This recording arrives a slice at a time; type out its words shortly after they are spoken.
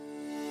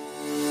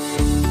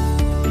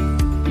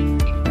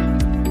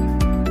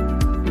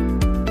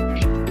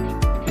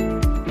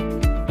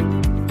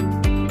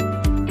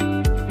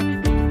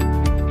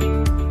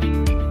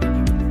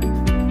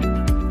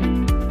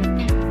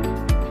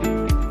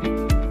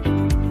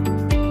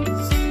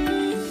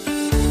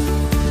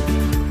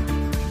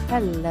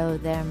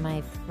Hello there,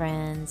 my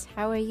friends.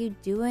 How are you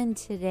doing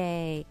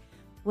today?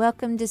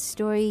 Welcome to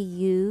Story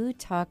U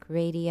Talk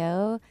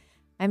Radio.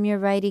 I'm your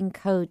writing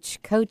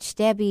coach, Coach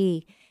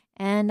Debbie,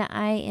 and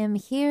I am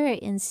here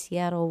in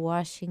Seattle,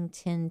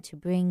 Washington to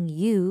bring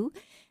you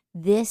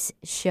this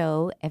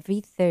show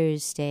every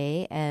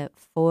Thursday at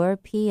 4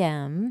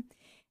 p.m.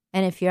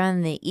 And if you're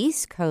on the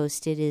East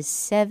Coast, it is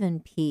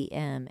 7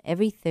 p.m.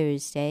 every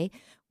Thursday.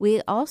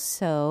 We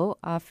also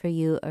offer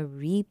you a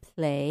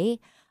replay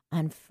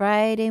on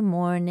Friday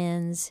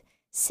mornings,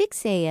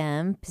 6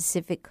 a.m.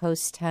 Pacific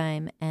Coast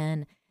Time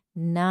and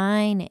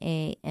 9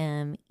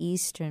 a.m.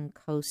 Eastern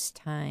Coast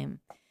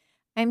Time.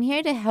 I'm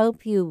here to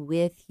help you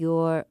with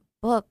your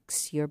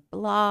books, your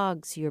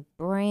blogs, your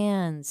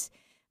brands,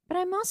 but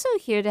I'm also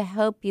here to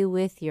help you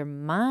with your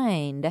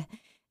mind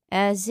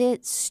as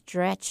it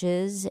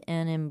stretches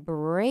and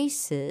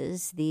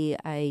embraces the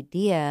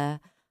idea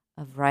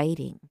of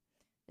writing.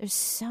 There's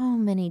so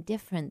many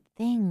different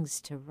things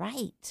to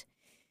write.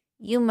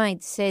 You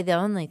might say the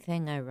only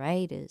thing I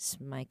write is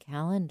my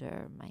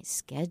calendar, my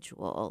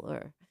schedule,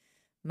 or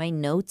my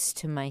notes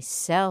to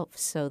myself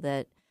so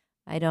that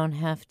I don't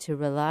have to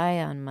rely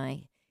on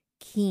my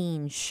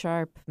keen,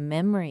 sharp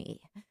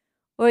memory.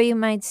 Or you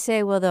might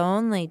say, well, the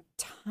only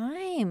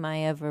time I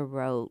ever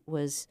wrote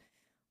was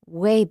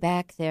way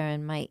back there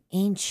in my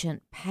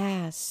ancient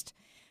past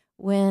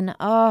when,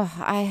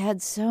 I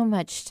had so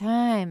much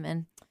time,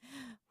 and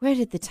where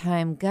did the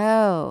time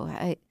go?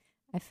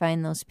 I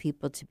find those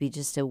people to be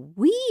just a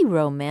wee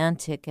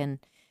romantic and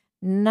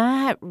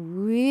not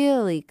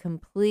really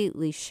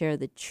completely share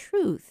the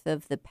truth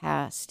of the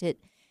past.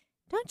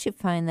 Don't you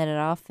find that it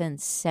often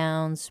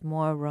sounds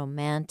more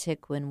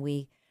romantic when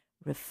we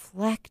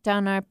reflect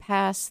on our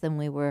past than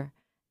we were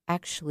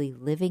actually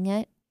living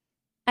it?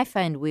 I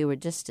find we were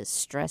just as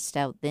stressed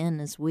out then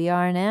as we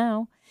are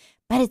now.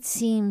 But it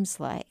seems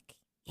like,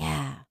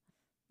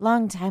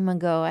 long time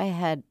ago I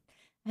had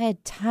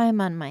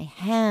time on my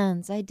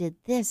hands. I did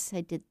this,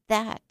 I did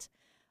that.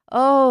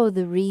 Oh,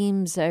 the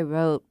reams I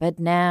wrote. But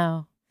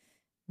now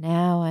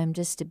I'm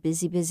just a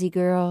busy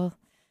girl.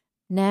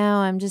 Now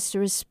I'm just a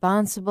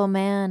responsible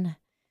man.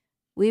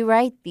 We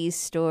write these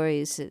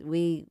stories.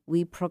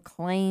 We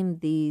proclaim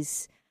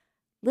these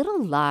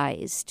little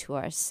lies to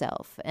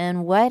ourselves.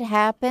 And what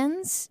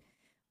happens?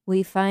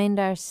 We find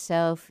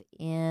ourselves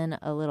in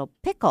a little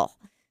pickle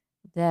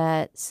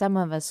that some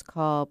of us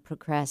call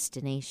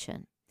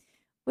procrastination.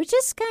 We're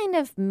just kind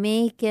of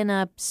making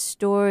up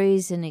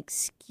stories and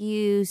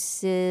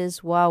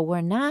excuses while we're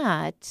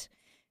not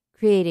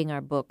creating our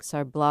books,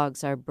 our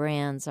blogs, our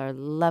brands, our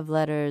love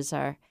letters,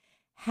 our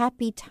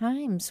happy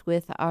times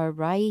with our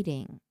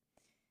writing.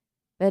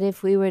 But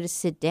if we were to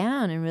sit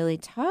down and really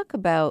talk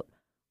about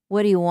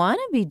what do you want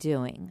to be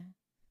doing,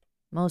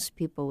 most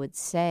people would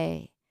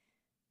say,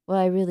 well,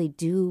 I really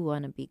do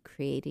want to be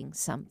creating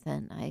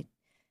something.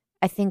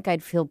 I think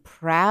I'd feel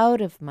proud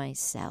of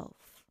myself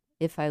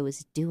if I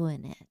was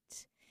doing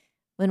it.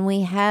 When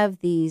we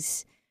have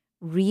these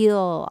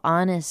real,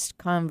 honest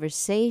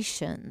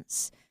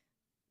conversations,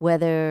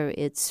 whether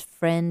it's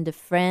friend to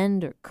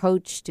friend or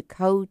coach to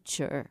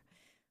coach or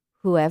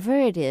whoever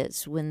it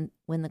is, when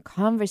the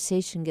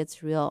conversation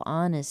gets real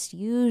honest,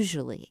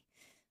 usually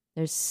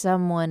there's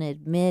someone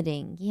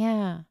admitting,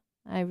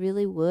 I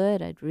really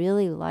would. I'd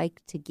really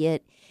like to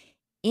get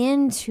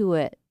into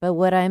it, but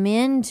what I'm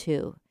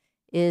into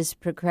is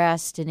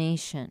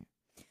procrastination.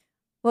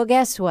 Well,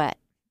 guess what?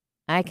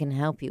 I can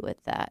help you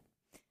with that.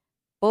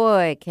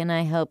 Boy, can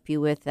I help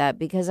you with that,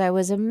 because I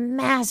was a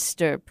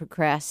master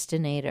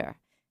procrastinator.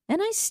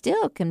 And I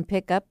still can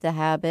pick up the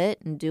habit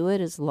and do it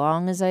as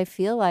long as I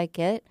feel like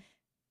it,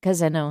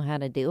 because I know how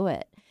to do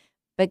it.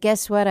 But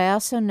guess what? I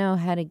also know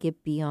how to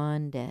get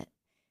beyond it.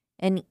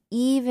 And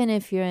even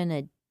if you're in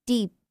a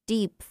deep,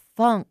 deep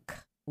funk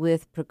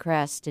with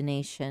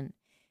procrastination,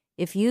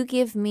 if you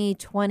give me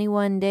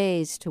 21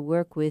 days to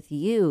work with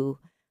you,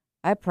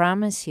 I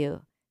promise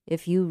you,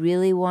 if you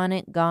really want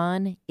it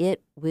gone,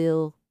 it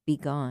will be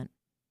gone.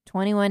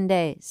 21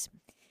 days.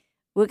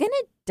 We're going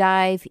to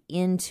dive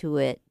into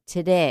it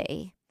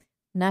today.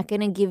 I'm not going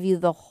to give you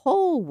the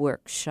whole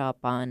workshop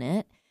on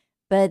it,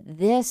 but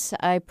this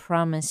I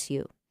promise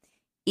you.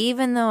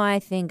 Even though I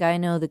think I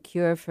know the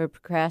cure for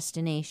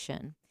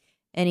procrastination,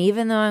 and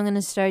even though I'm going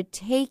to start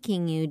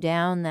taking you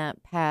down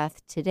that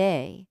path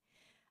today,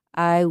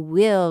 I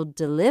will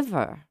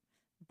deliver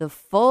the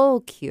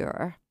full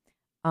cure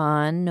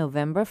on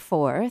November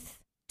 4th,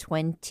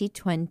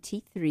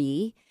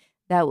 2023.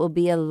 That will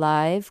be a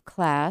live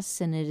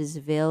class, and it is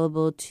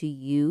available to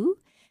you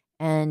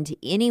and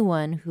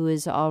anyone who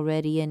is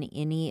already in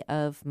any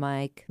of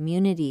my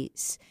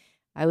communities.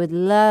 I would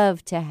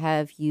love to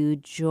have you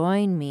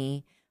join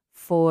me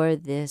for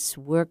this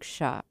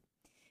workshop.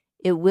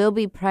 It will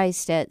be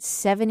priced at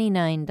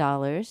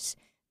 $79.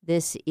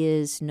 This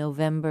is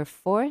November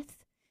 4th,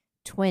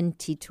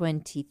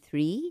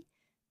 2023.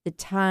 The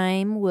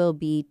time will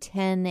be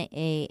 10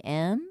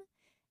 a.m.,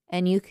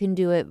 and you can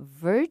do it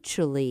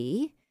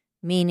virtually,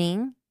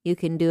 meaning you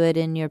can do it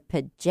in your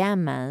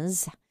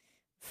pajamas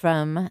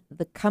from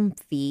the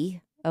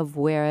comfy of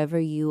wherever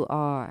you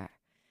are.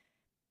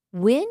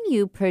 When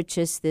you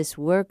purchase this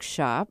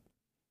workshop,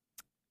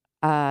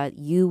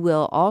 you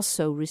will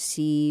also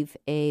receive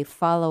a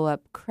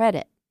follow-up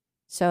credit.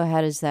 So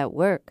how does that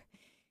work?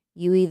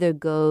 You either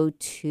go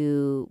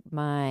to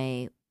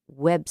my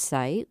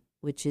website,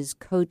 which is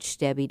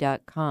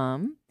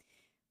CoachDebbie.com.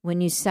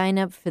 When you sign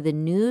up for the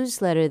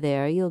newsletter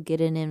there, you'll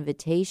get an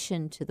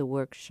invitation to the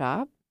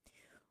workshop.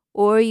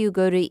 Or you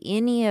go to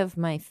any of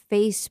my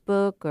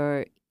Facebook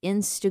or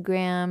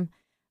Instagram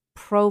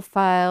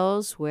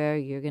profiles where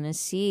you're going to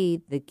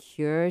see the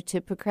cure to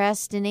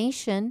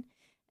procrastination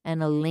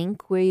and a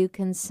link where you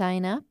can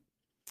sign up.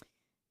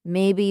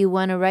 Maybe you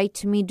want to write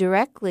to me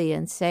directly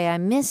and say, I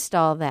missed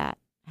all that.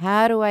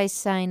 How do I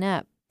sign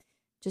up?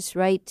 Just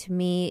write to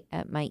me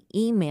at my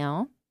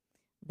email.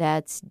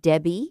 That's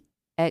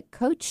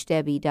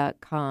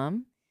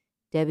Debbie@CoachDebbie.com.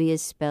 Debbie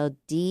is spelled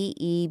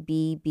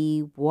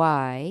Debby.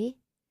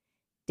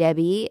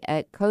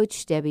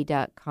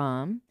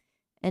 Debbie@CoachDebbie.com.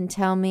 And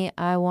tell me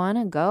I want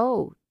to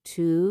go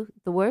to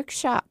the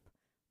workshop.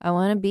 I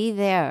want to be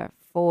there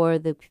for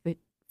the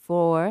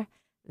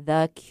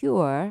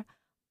cure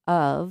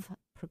of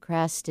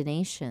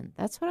procrastination.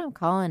 That's what I'm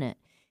calling it.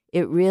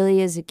 It really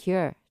is a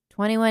cure.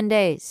 21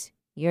 days,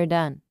 you're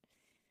done.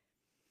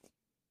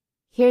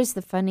 Here's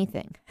the funny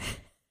thing.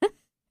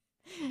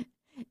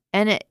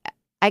 And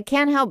I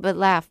can't help but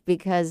laugh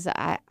because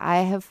I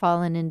have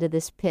fallen into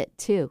this pit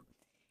too.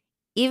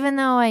 Even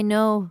though I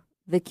know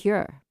the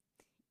cure,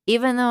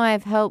 even though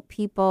I've helped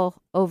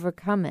people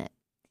overcome it,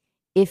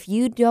 if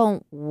you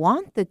don't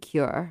want the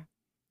cure,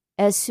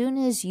 as soon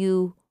as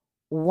you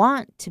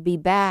want to be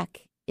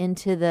back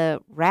into the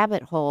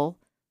rabbit hole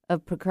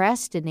of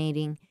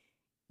procrastinating,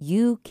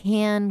 you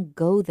can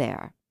go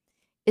there.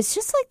 It's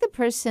just like the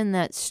person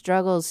that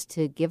struggles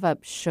to give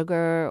up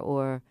sugar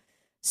or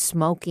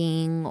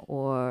smoking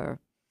or,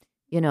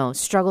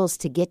 struggles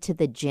to get to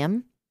the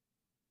gym.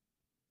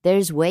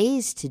 There's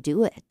ways to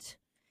do it.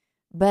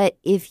 But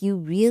if you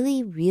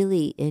really,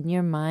 really in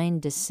your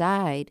mind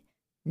decide,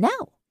 no,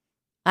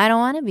 I don't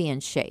want to be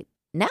in shape.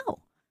 No,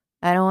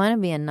 I don't want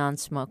to be a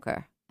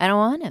non-smoker. I don't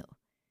want to.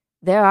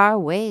 There are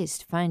ways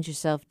to find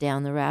yourself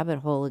down the rabbit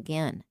hole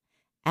again.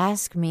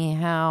 Ask me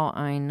how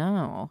I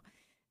know.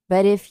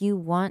 But if you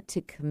want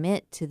to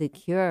commit to the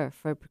cure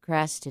for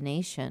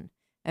procrastination,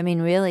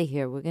 really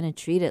here, we're going to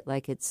treat it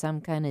like it's some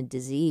kind of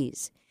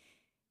disease.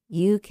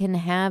 You can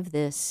have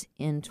this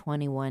in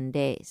 21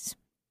 days.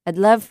 I'd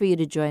love for you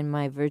to join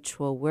my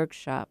virtual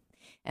workshop,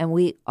 and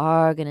we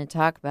are going to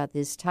talk about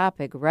this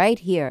topic right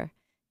here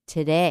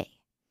today.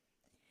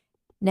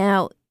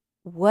 Now,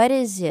 what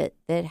is it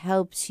that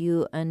helps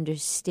you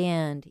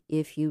understand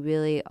if you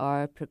really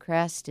are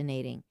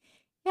procrastinating?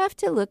 You have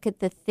to look at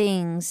the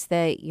things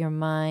that your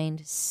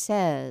mind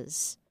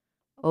says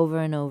over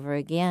and over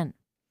again.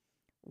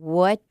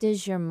 What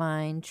does your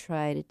mind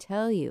try to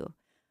tell you?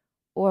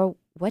 Or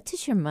what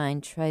does your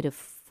mind try to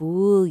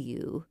fool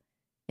you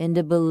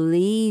into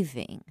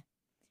believing?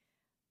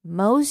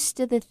 Most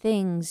of the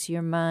things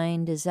your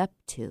mind is up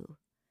to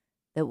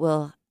that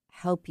will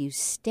help you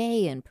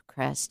stay in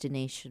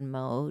procrastination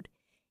mode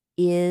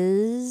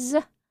is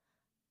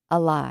a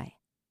lie.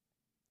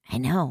 I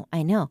know.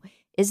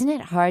 Isn't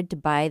it hard to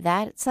buy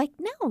that? It's like,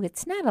 no,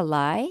 it's not a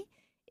lie.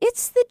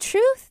 It's the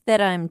truth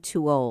that I'm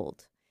too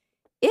old.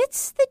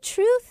 It's the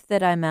truth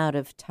that I'm out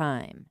of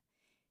time.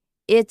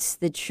 It's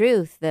the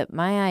truth that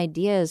my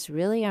ideas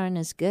really aren't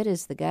as good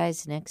as the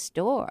guys next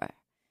door.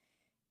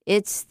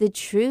 It's the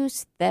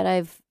truth that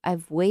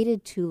I've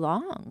waited too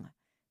long,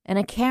 and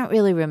I can't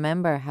really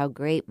remember how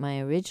great my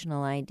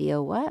original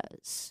idea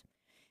was.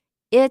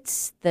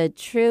 It's the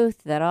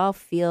truth that I'll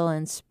feel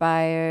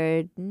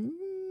inspired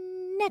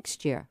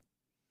next year.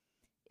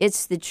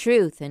 It's the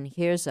truth, and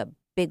here's a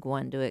big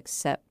one to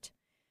accept.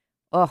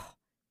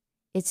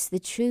 It's the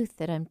truth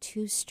that I'm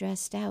too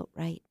stressed out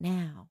right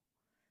now.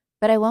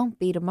 But I won't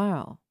be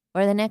tomorrow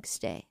or the next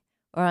day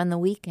or on the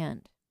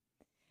weekend.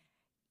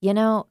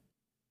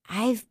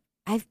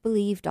 I've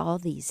believed all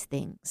these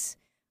things.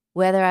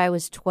 Whether I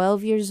was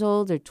 12 years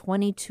old or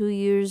 22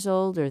 years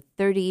old or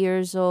 30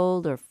 years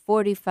old or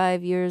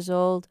 45 years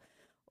old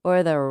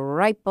or the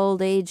ripe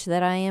old age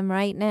that I am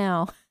right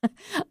now,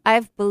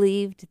 I've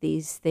believed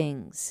these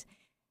things.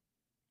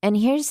 And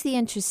here's the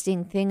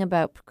interesting thing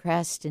about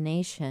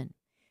procrastination.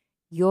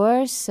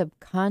 Your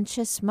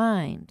subconscious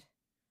mind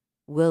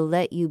will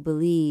let you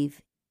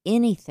believe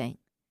anything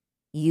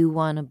you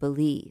want to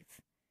believe.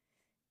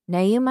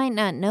 Now, you might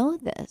not know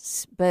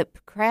this, but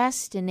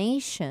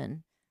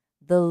procrastination,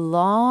 the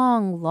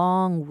long,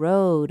 long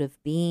road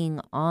of being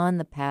on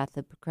the path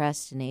of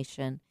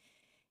procrastination,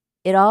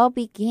 it all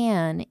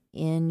began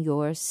in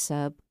your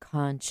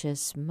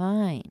subconscious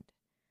mind.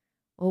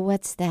 Well,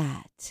 what's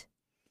that?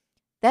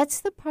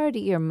 That's the part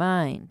of your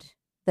mind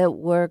that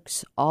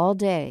works all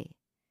day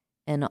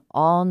and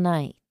all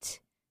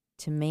night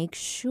to make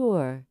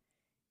sure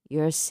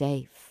you're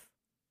safe.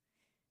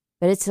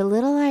 But it's a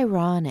little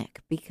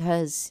ironic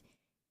because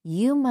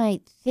you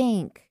might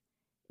think,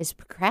 is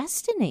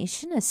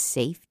procrastination a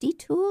safety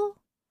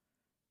tool?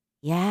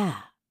 Yeah,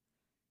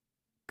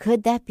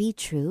 Could that be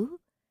true?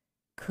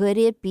 Could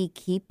it be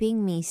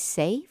keeping me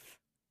safe?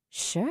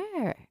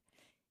 Sure.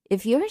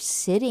 If you're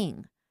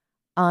sitting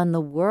on the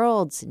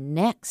world's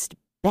next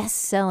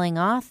best-selling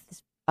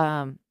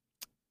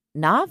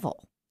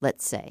novel,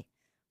 let's say,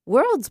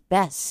 world's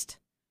bestseller,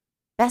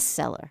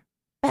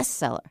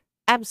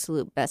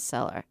 absolute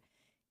bestseller,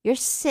 you're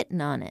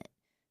sitting on it.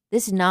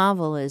 This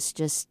novel is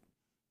just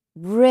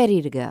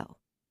ready to go.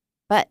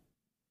 But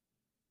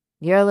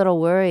you're a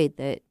little worried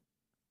that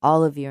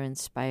all of your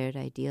inspired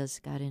ideas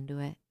got into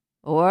it.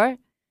 Or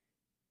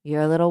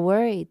you're a little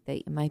worried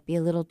that you might be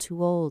a little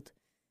too old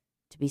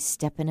to be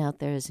stepping out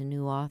there as a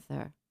new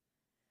author.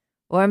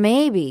 Or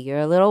maybe you're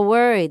a little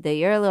worried that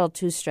you're a little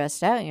too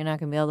stressed out. You're not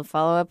going to be able to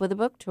follow up with a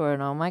book tour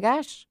and oh my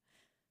gosh,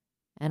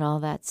 and all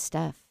that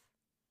stuff.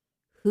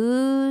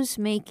 Who's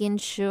making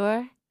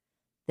sure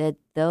that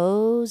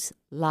those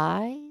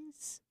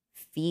lies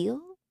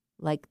feel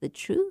like the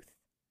truth?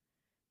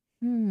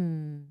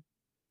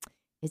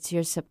 It's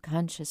your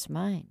subconscious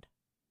mind.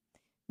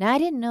 Now, I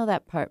didn't know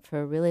that part for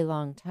a really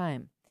long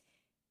time.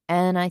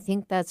 And I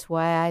think that's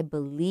why I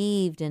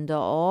believed into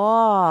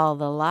all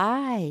the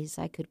lies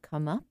I could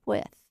come up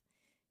with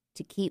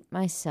to keep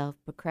myself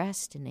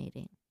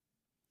procrastinating.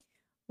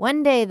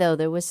 One day, though,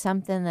 there was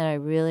something that I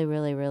really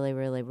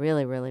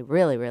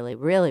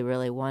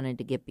wanted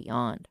to get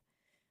beyond.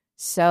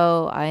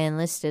 So I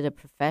enlisted a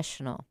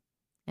professional.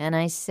 And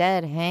I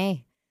said,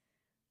 hey,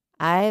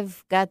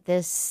 I've got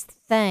this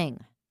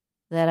thing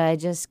that I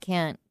just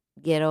can't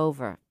get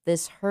over,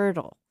 this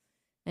hurdle.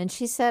 And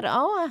she said,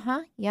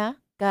 yeah,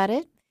 got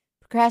it.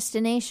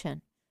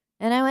 Procrastination.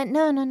 And I went,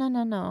 no.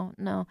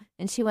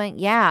 And she went,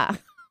 yeah.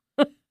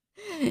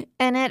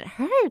 And it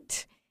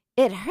hurt.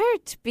 It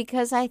hurt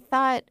because I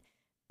thought,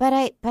 but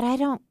I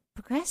don't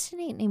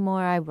procrastinate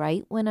anymore. I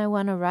write when I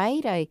want to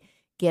write. I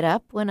get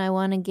up when I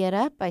want to get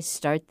up. I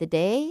start the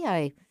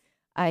day.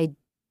 I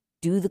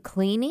do the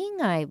cleaning.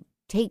 I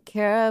take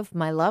care of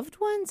my loved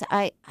ones.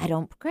 I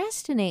don't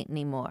procrastinate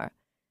anymore.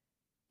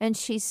 And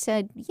she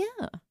said,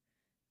 yeah,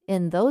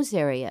 in those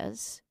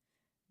areas.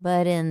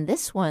 But in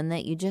this one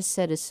that you just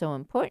said is so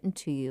important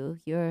to you,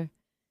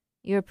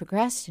 you're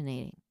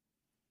procrastinating.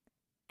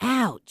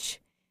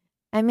 Ouch.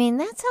 I mean,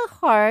 that's a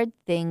hard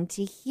thing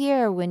to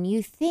hear when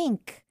you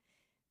think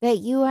that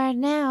you are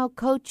now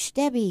Coach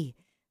Debbie,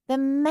 the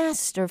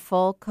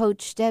masterful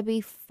Coach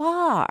Debbie,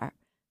 far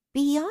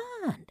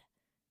beyond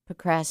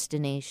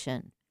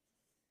procrastination.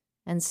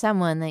 And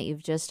someone that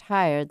you've just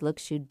hired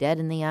looks you dead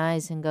in the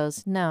eyes and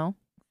goes, no,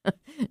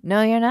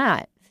 no, you're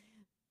not.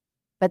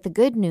 But the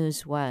good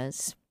news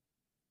was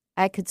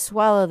I could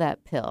swallow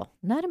that pill,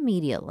 not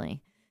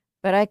immediately,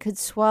 but I could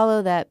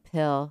swallow that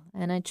pill,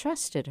 and I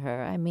trusted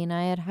her. I mean,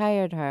 I had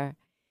hired her.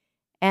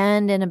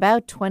 And in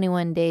about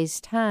 21 days'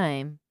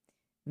 time,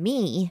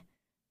 me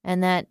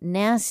and that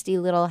nasty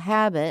little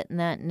habit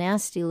and that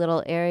nasty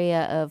little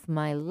area of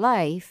my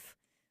life,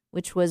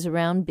 which was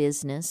around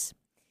business,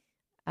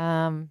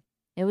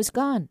 it was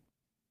gone.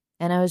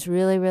 And I was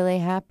really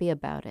happy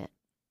about it.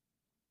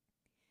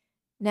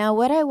 Now,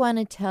 what I want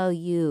to tell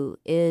you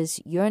is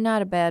you're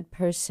not a bad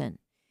person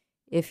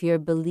if you're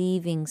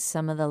believing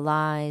some of the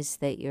lies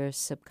that your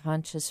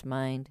subconscious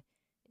mind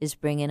is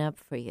bringing up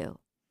for you.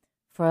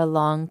 For a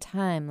long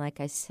time, like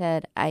I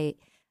said, I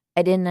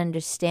didn't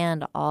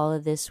understand all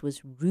of this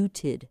was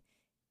rooted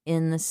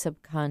in the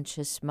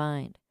subconscious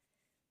mind.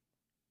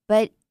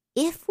 But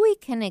if we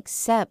can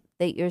accept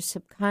that your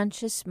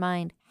subconscious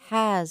mind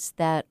has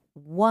that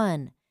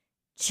one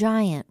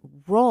giant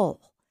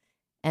role,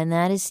 and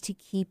that is to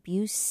keep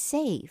you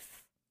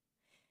safe,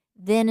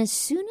 then as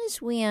soon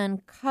as we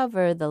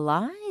uncover the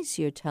lies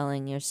you're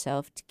telling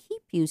yourself to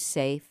keep you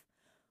safe,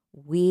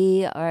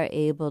 we are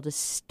able to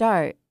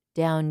start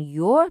down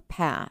your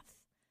path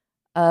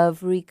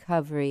of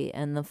recovery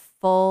and the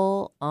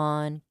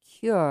full-on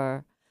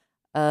cure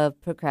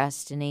of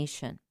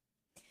procrastination.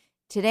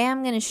 Today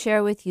I'm going to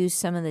share with you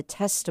some of the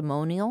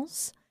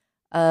testimonials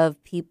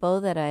of people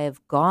that I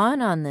have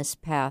gone on this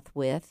path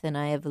with, and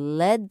I have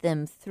led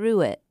them through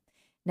it.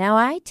 Now,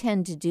 I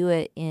tend to do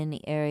it in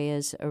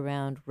areas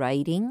around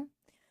writing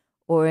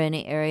or in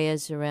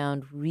areas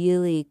around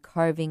really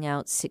carving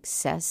out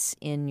success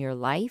in your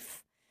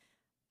life.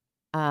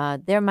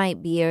 There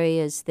might be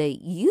areas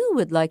that you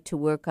would like to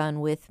work on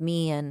with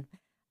me, and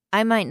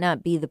I might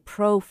not be the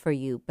pro for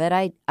you, but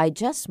I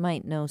just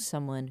might know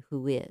someone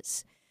who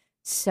is.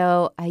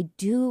 So I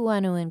do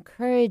want to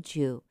encourage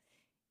you,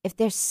 if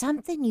there's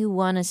something you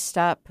want to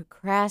stop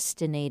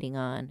procrastinating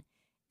on,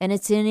 and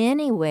it's in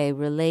any way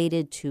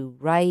related to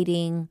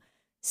writing,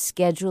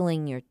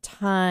 scheduling your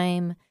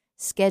time,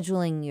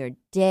 scheduling your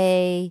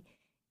day,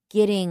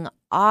 getting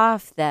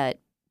off that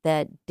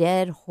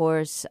dead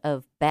horse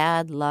of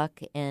bad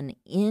luck and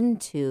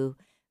into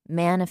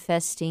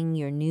manifesting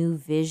your new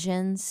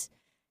visions,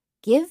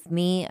 give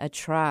me a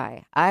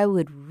try. I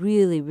would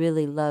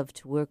really love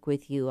to work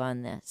with you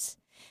on this.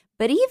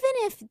 But even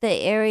if the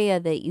area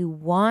that you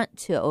want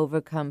to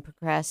overcome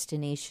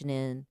procrastination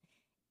in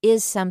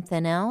is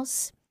something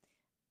else,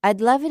 I'd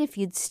love it if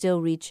you'd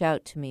still reach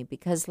out to me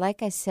because,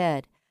 like I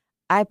said,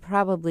 I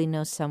probably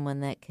know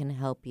someone that can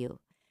help you.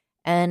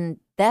 And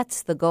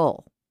that's the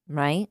goal,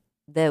 right?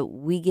 That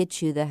we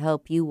get you the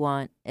help you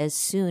want as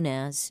soon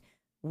as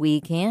we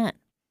can.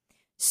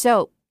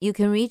 So you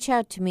can reach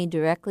out to me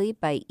directly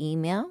by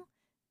email.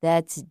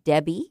 That's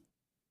Debbie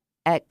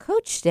at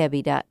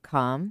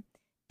CoachDebbie.com.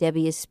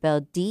 Debbie is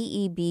spelled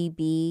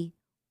Debby,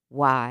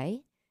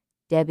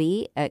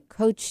 Debbie at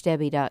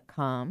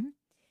CoachDebbie.com.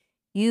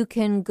 You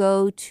can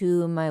go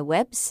to my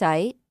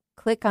website,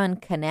 click on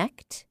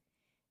Connect,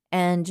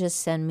 and just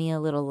send me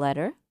a little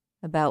letter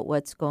about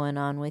what's going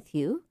on with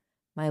you.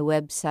 My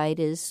website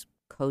is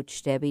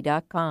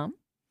CoachDebbie.com.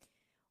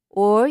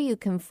 Or you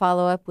can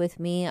follow up with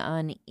me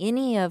on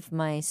any of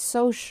my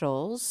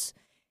socials,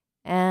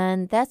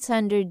 and that's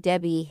under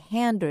Debbie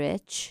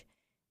Handrich.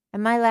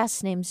 And my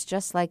last name's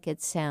just like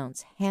it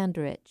sounds,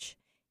 Handrich,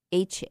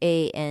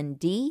 Handrich.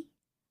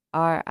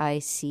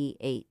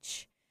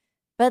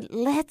 But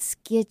let's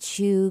get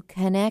you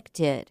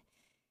connected,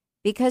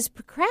 because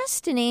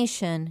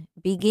procrastination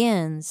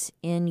begins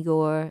in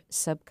your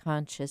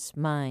subconscious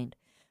mind.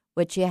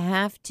 What you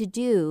have to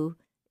do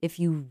if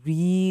you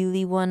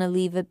really want to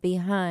leave it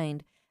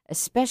behind,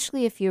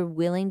 especially if you're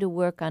willing to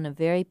work on a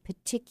very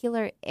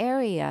particular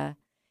area,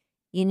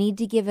 you need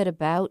to give it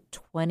about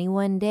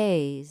 21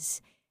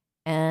 days.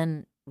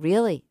 And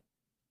really,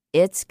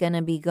 it's going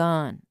to be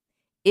gone.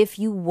 If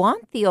you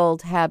want the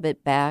old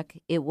habit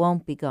back, it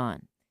won't be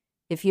gone.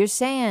 If you're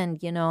saying,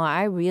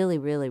 I really,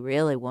 really,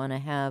 really want to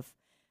have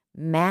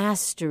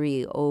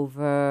mastery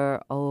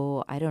over,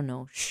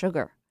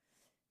 sugar.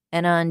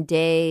 And on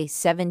day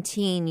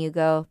 17, you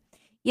go,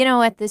 you know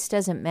what, this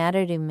doesn't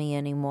matter to me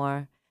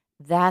anymore.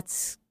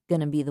 That's going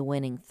to be the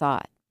winning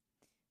thought.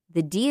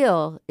 The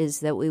deal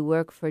is that we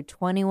work for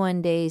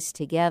 21 days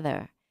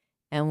together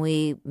and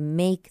we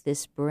make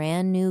this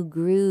brand new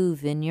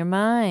groove in your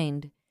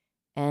mind,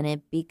 and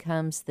it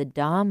becomes the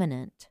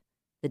dominant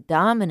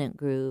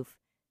groove,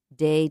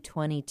 day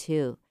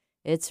 22.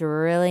 It's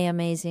really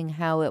amazing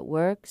how it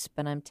works,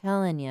 but I'm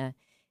telling you,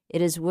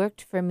 it has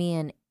worked for me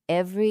in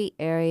every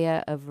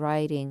area of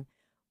writing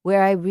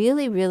where I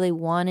really, really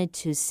wanted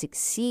to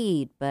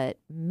succeed, but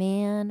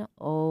man,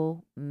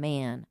 oh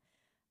man,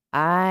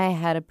 I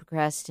had a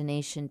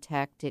procrastination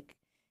tactic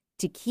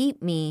to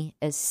keep me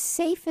as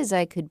safe as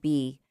I could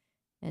be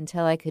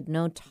until I could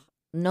no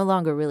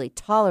longer really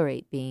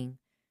tolerate being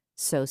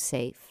so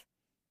safe.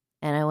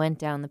 And I went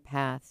down the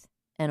path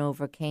and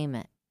overcame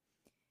it.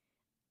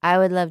 I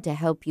would love to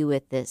help you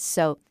with this.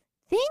 So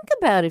think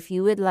about if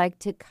you would like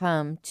to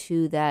come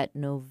to that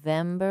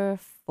November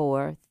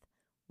 4th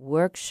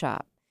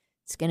workshop.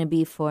 It's going to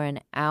be for an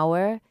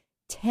hour,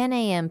 10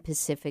 a.m.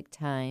 Pacific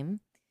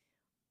time.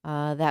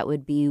 That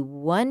would be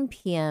 1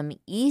 p.m.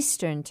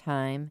 Eastern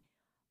time.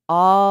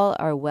 All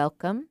are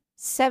welcome,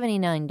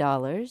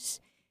 $79.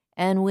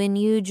 And when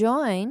you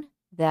join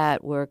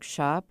that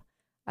workshop,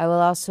 I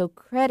will also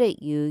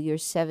credit you your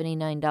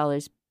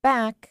 $79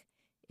 back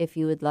if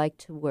you would like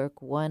to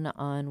work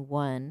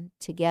one-on-one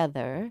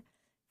together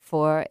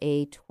for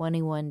a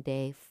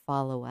 21-day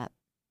follow-up.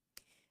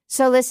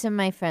 So listen,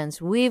 my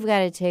friends, we've got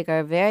to take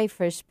our very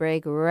first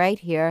break right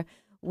here.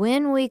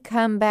 When we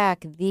come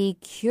back, the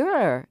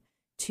cure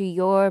to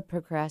your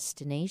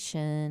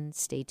procrastination.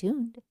 Stay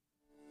tuned.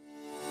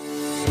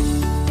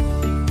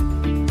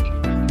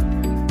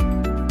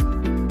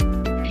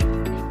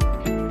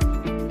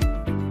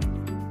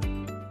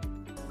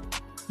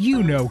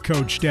 You know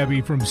Coach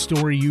Debbie from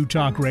Story U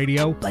Talk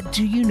Radio, but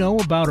do you know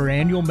about her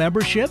annual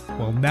membership?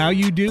 Well, now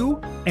you do,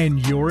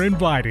 and you're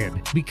invited.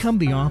 Become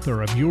the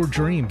author of your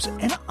dreams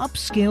and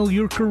upscale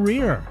your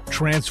career.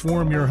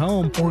 Transform your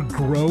home or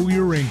grow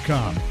your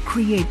income.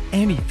 Create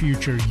any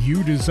future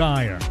you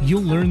desire.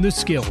 You'll learn the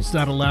skills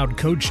that allowed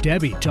Coach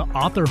Debbie to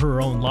author her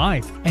own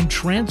life and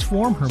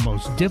transform her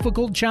most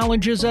difficult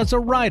challenges as a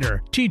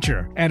writer,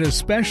 teacher, and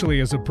especially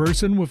as a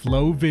person with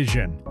low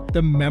vision.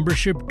 The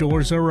membership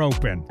doors are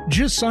open.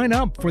 Just sign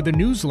up for the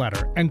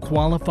newsletter and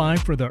qualify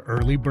for the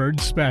early bird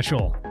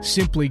special.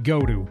 Simply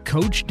go to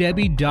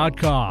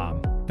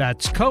CoachDebbie.com.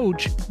 That's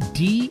Coach,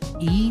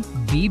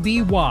 D-E-B-B-Y.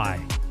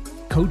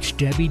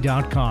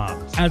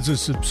 CoachDebbie.com. As a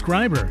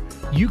subscriber,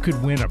 you could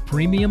win a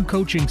premium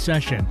coaching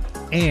session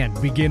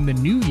and begin the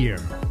new year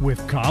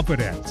with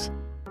confidence.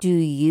 Do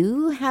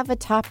you have a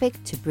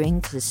topic to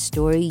bring to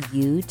Story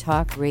U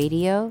Talk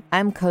Radio?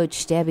 I'm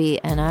Coach Debbie,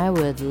 and I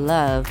would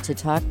love to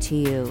talk to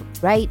you.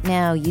 Right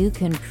now, you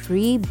can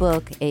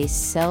pre-book a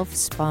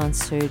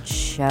self-sponsored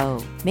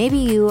show. Maybe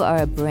you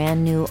are a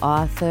brand new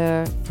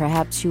author.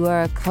 Perhaps you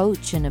are a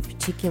coach in a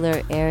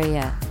particular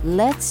area.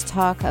 Let's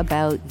talk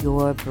about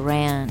your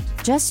brand.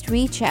 Just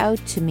reach out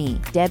to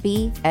me,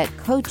 Debbie at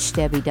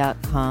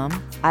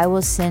CoachDebbie.com. I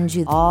will send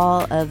you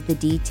all of the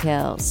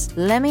details.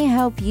 Let me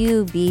help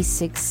you be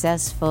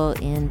successful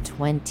in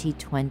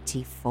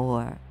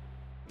 2024.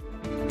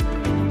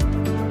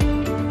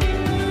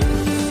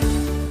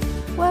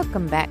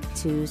 Welcome back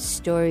to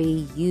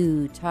Story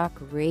U Talk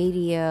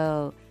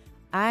Radio.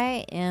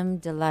 I am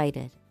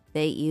delighted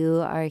that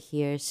you are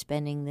here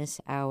spending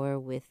this hour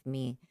with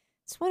me.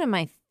 It's one of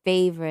my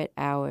favorite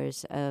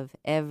hours of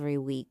every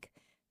week.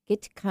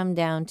 Get to come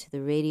down to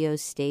the radio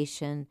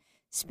station,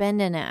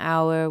 spend an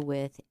hour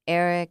with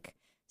Eric,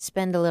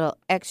 spend a little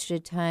extra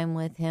time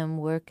with him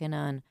working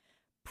on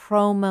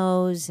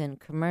promos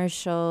and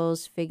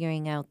commercials,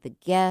 figuring out the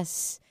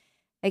guests.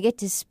 I get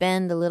to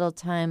spend a little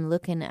time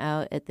looking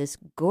out at this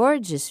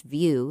gorgeous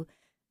view.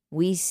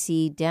 We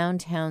see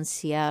downtown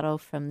Seattle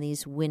from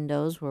these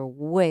windows. We're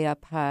way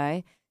up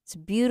high. It's a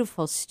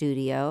beautiful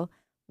studio,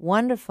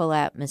 wonderful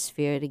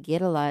atmosphere to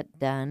get a lot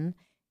done.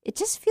 It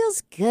just feels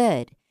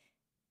good.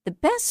 The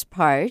best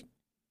part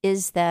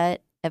is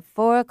that at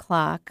 4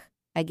 o'clock,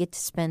 I get to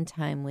spend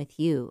time with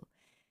you.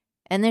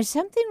 And there's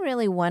something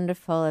really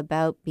wonderful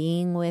about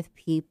being with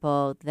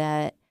people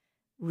that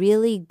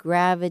really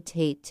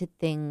gravitate to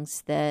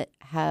things that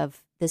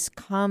have this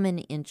common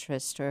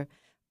interest or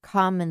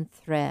common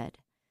thread.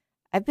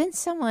 I've been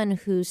someone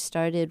who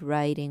started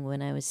writing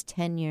when I was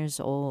 10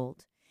 years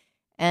old,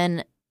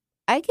 and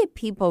I get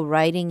people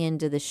writing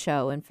into the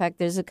show. In fact,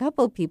 there's a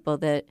couple of people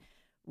that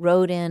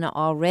wrote in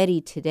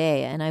already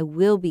today, and I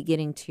will be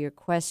getting to your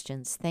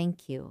questions.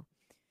 Thank you.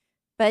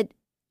 But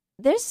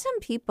there's some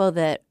people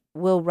that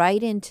will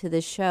write into the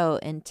show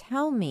and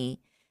tell me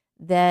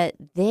that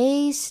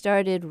they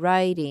started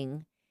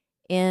writing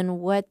in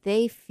what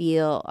they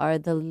feel are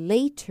the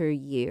later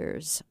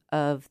years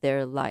of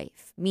their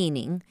life,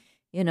 meaning,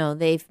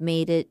 they've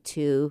made it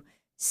to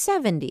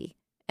 70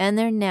 and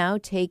they're now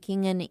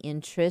taking an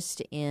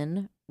interest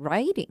in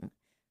writing,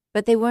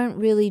 but they weren't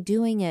really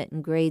doing it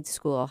in grade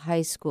school,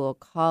 high school,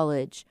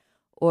 college,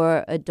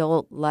 or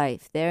adult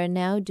life. They're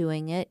now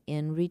doing it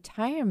in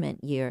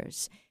retirement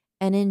years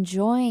and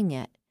enjoying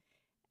it.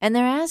 And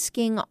they're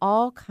asking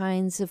all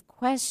kinds of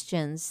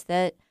questions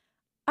that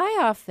I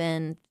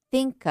often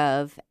think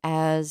of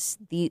as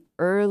the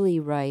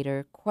early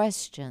writer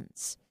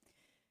questions.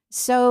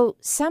 So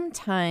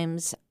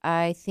sometimes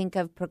I think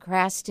of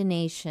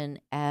procrastination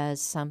as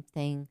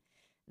something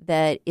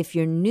that if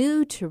you're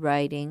new to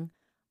writing,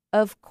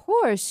 of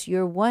course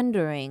you're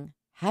wondering,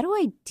 how do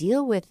I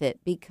deal with it?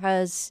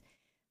 Because,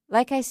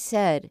 like I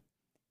said,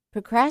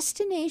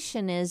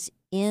 procrastination is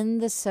in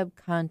the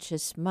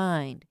subconscious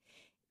mind.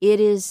 It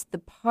is the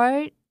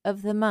part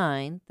of the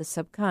mind, the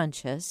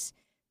subconscious,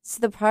 it's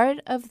the part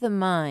of the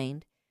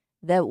mind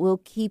that will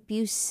keep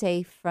you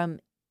safe from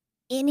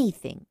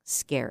anything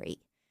scary.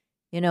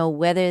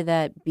 Whether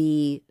that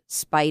be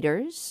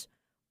spiders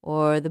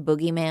or the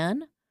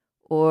boogeyman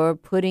or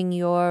putting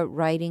your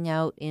writing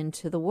out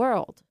into the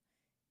world.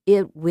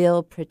 It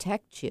will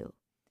protect you.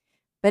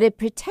 But it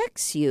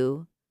protects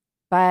you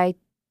by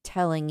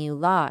telling you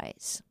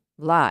lies,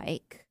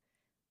 like,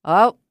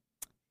 oh,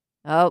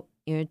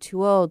 you're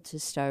too old to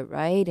start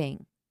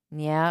writing.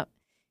 Yeah,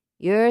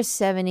 you're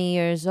 70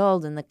 years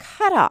old and the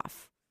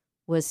cutoff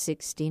was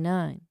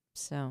 69.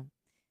 So,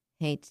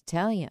 hate to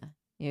tell you,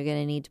 you're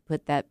going to need to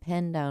put that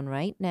pen down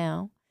right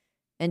now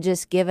and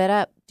just give it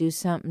up, do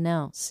something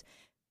else.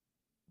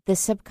 The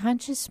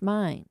subconscious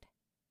mind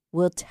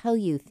will tell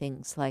you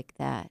things like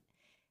that.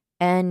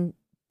 And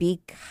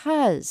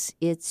because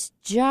its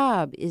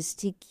job is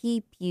to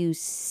keep you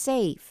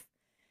safe,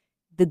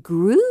 the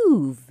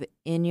groove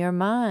in your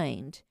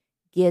mind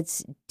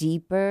gets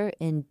deeper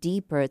and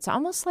deeper. It's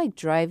almost like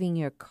driving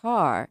your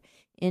car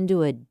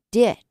into a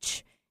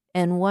ditch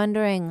and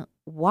wondering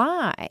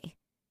why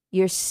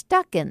you're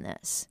stuck in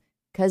this,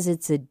 because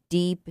it's a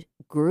deep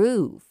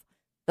groove.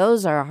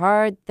 Those are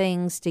hard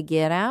things to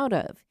get out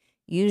of.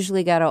 You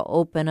usually got to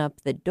open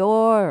up the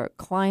door or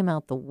climb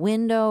out the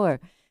window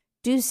or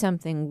do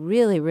something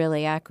really,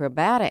 really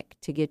acrobatic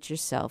to get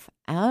yourself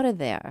out of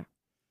there.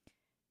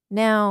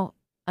 Now,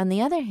 on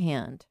the other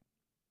hand,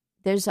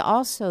 there's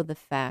also the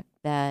fact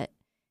that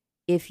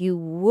if you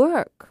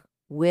work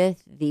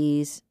with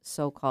these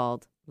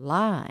so-called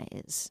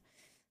lies,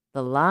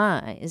 the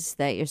lies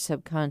that your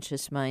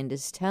subconscious mind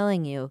is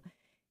telling you,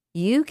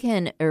 you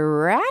can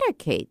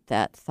eradicate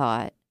that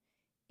thought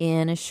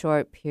in a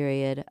short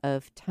period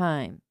of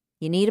time.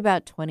 You need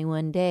about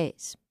 21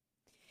 days.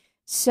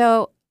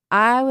 So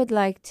I would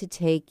like to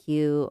take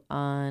you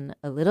on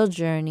a little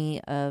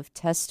journey of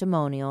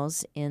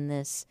testimonials in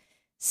this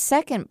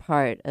second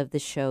part of the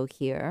show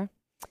here.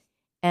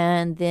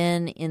 And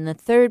then in the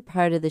third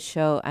part of the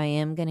show, I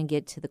am going to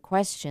get to the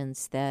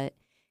questions that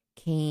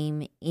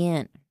came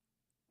in.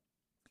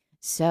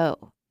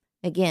 So,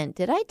 again,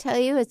 did I tell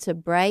you it's a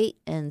bright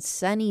and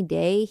sunny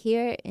day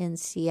here in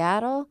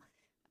Seattle?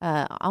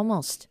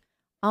 Almost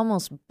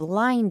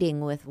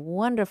blinding with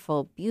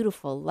wonderful,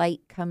 beautiful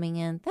light coming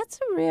in. That's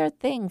a rare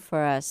thing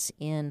for us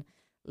in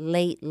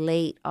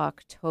late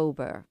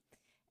October.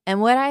 And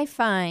what I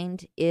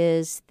find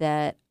is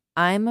that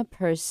I'm a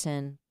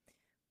person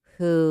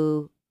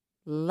who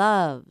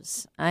I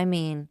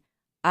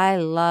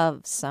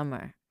love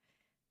summer.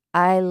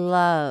 I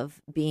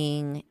love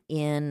being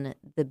in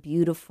the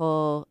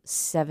beautiful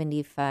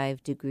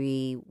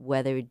 75-degree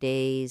weather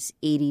days,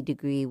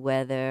 80-degree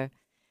weather.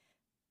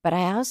 But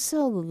I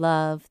also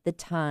love the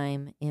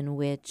time in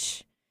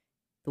which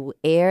the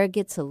air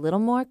gets a little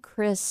more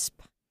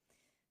crisp.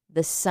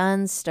 the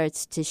sun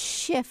starts to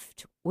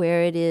shift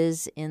where it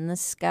is in the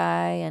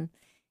sky. And,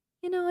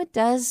 it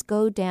does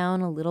go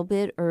down a little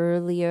bit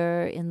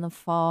earlier in the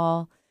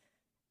fall,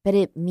 but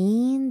it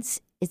means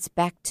it's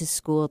back to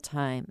school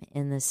time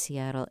in the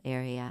Seattle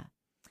area.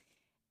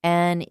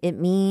 And it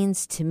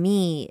means, to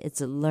me, it's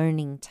a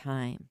learning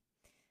time.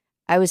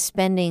 I was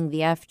spending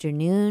the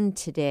afternoon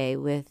today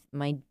with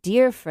my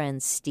dear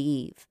friend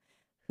Steve,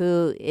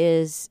 who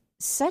is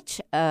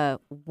such a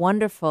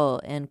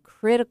wonderful and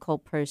critical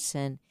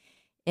person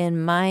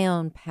in my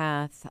own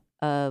path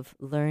of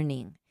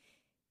learning.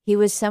 He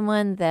was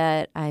someone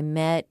that I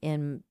met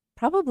in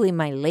probably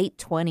my late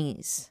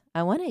 20s.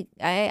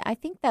 I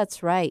think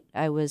that's right.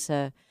 I was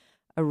a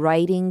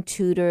writing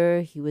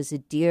tutor. He was a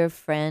dear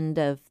friend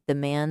of the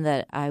man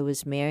that I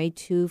was married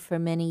to for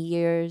many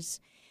years.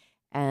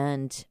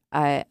 And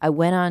I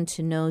went on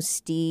to know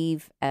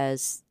Steve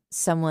as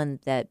someone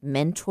that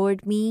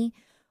mentored me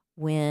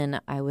when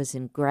I was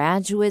in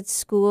graduate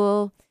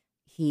school.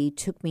 He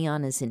took me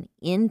on as an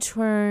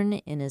intern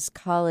in his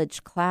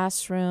college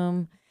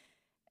classroom.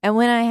 And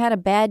when I had a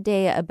bad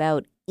day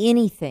about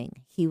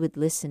anything, he would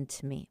listen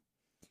to me.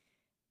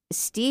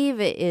 Steve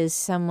is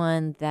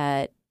someone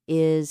that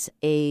is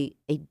a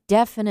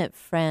definite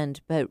friend,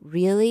 but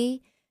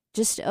really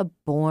just a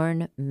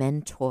born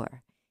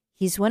mentor.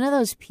 He's one of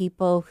those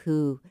people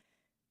who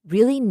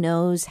really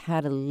knows how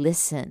to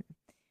listen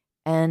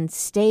and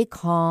stay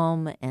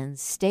calm and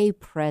stay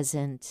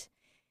present.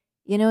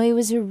 He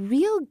was a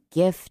real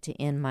gift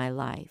in my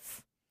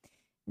life.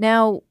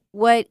 Now,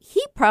 what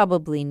he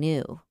probably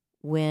knew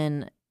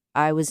when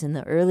I was in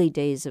the early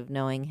days of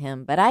knowing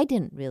him, but I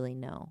didn't really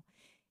know,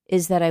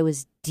 is that I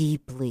was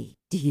deeply,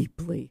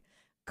 deeply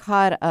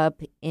caught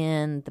up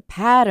in the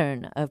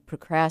pattern of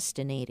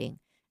procrastinating,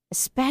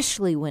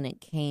 especially when it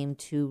came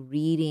to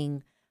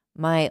reading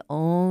my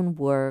own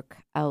work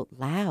out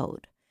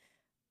loud.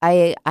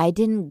 I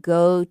didn't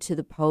go to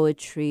the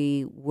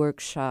poetry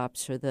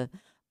workshops or the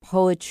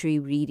poetry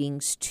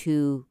readings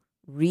to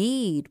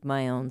read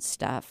my own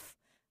stuff.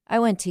 I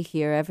went to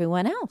hear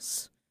everyone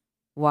else.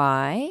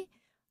 Why?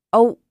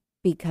 Oh,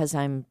 because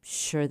I'm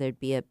sure there'd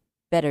be a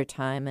better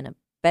time and a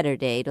better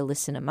day to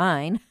listen to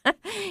mine.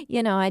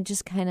 I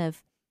just kind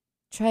of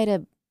try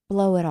to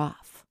blow it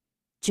off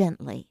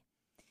gently.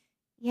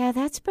 Yeah,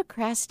 that's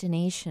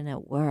procrastination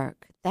at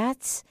work.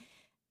 That's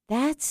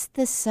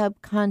the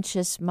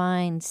subconscious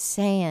mind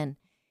saying,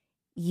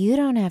 you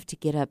don't have to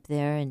get up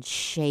there and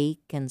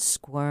shake and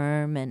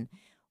squirm and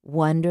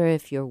wonder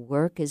if your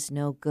work is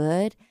no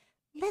good.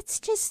 Let's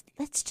just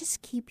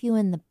keep you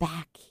in the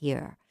back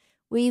here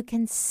where you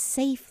can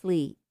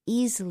safely,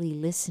 easily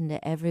listen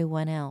to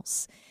everyone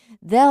else.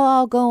 They'll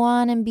all go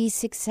on and be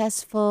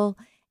successful,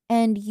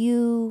 and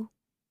you'll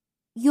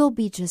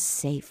be just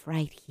safe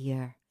right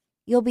here.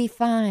 You'll be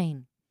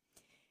fine.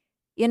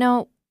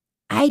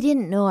 I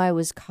didn't know I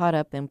was caught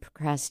up in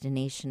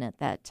procrastination at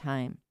that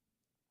time.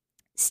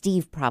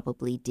 Steve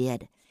probably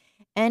did.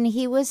 And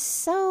he was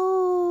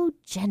so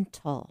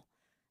gentle,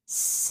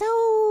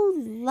 so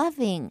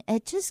loving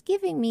at just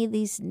giving me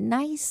these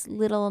nice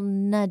little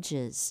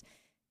nudges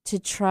to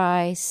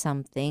try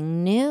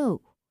something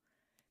new.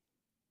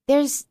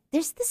 There's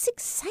this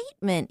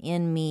excitement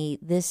in me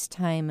this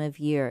time of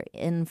year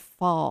in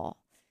fall.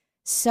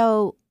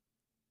 So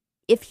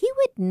if he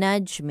would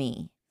nudge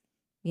me,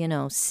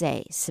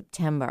 say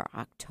September,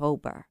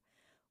 October,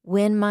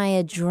 when my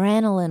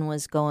adrenaline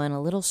was going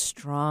a little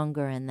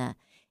stronger and the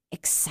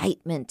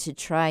excitement to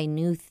try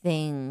new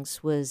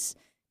things was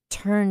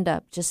turned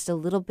up just a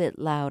little bit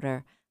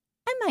louder,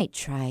 I might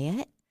try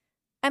it.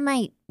 I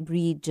might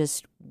read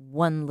just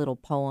one little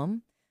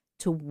poem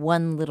to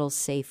one little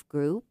safe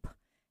group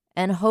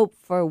and hope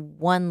for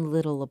one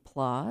little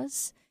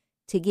applause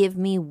to give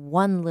me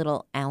one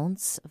little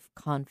ounce of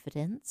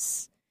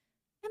confidence.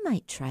 I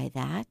might try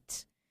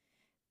that.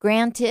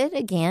 Granted,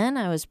 again,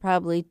 I was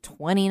probably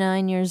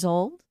 29 years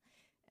old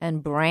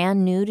and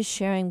brand new to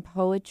sharing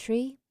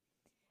poetry.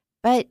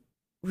 But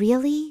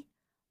really,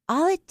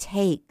 all it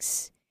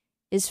takes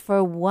is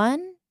for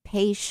one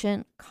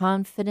patient,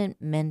 confident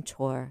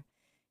mentor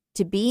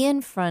to be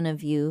in front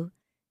of you,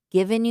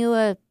 giving you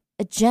a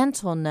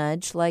gentle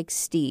nudge like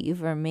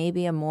Steve, or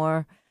maybe a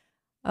more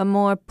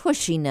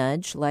pushy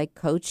nudge like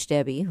Coach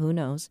Debbie, who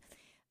knows.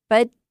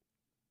 But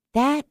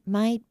that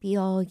might be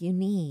all you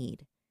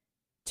need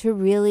to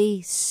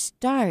really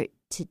start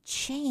to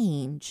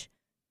change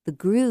the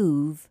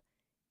groove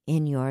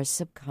in your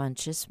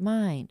subconscious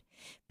mind.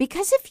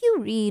 Because if you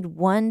read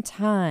one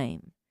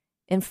time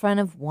in front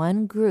of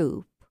one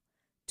group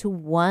to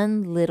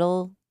one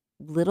little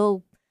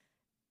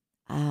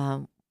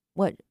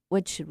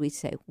what should we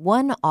say?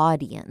 One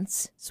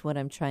audience is what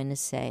I'm trying to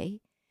say.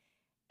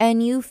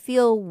 And you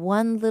feel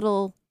one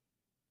little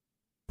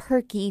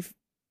perky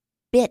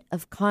bit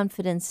of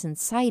confidence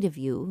inside of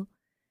you,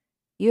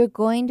 you're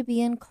going to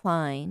be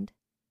inclined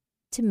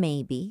to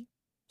maybe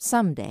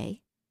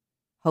someday,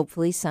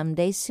 hopefully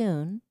someday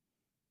soon,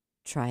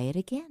 try it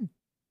again.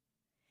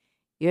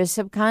 Your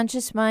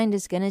subconscious mind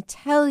is going to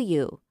tell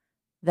you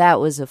that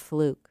was a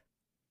fluke.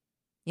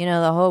 You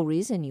know, the whole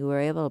reason you were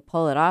able to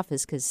pull it off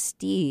is because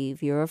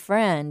Steve, your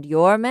friend,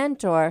 your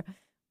mentor,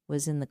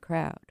 was in the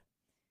crowd.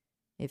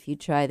 If you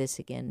try this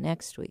again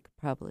next week, it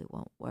probably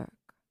won't work.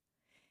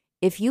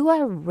 If you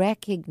are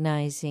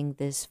recognizing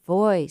this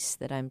voice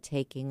that I'm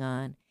taking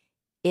on,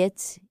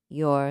 it's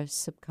your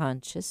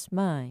subconscious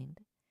mind.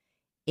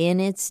 In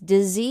its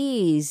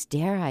disease,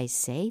 dare I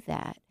say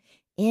that,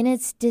 in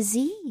its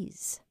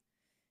disease,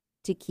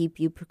 to keep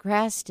you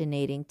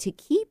procrastinating, to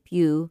keep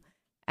you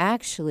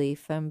actually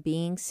from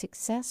being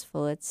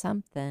successful at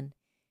something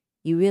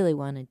you really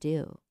want to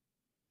do.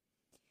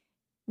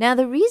 Now,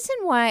 the reason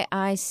why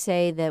I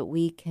say that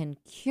we can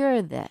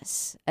cure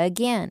this,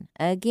 again,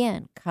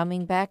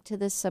 coming back to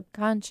the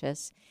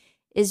subconscious,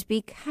 is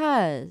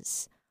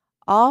because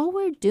all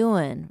we're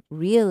doing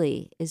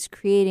really is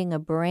creating a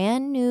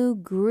brand new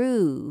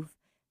groove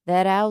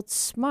that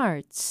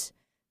outsmarts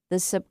the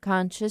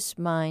subconscious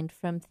mind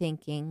from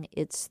thinking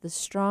it's the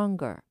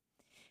stronger.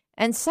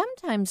 And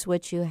sometimes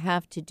what you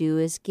have to do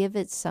is give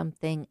it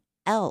something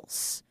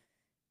else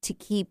to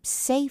keep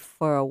safe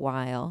for a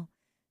while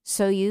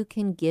so you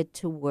can get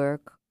to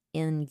work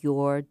in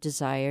your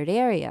desired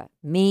area.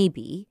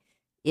 Maybe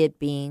it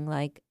being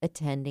like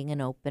attending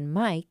an open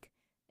mic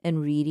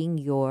and reading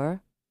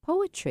your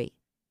poetry,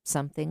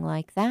 something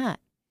like that.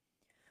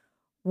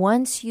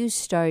 Once you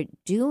start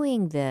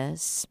doing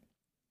this,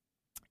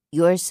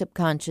 your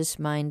subconscious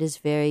mind is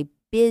very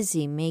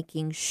busy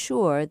making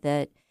sure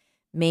that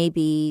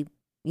maybe,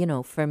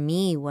 for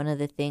me, one of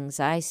the things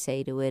I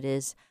say to it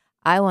is,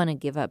 I want to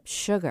give up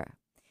sugar.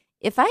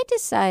 If I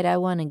decide I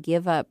want to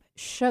give up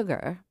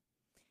sugar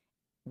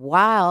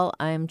while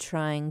I'm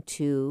trying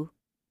to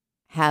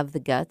have the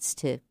guts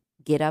to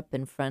get up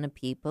in front of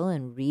people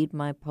and read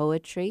my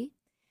poetry,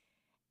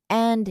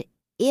 and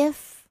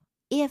if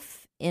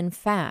in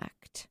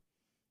fact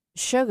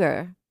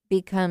sugar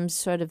becomes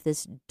sort of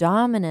this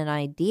dominant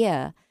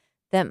idea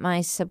that my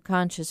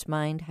subconscious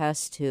mind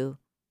has to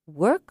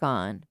work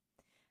on,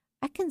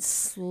 I can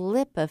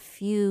slip a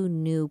few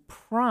new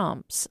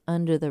prompts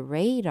under the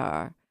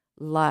radar,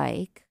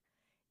 like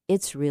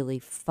it's really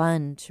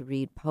fun to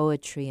read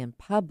poetry in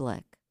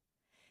public.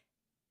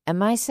 And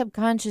my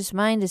subconscious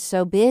mind is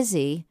so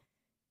busy,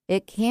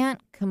 it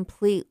can't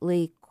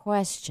completely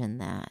question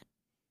that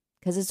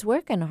because it's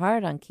working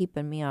hard on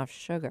keeping me off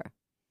sugar.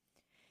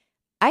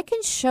 I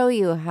can show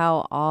you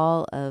how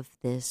all of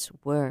this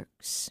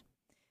works.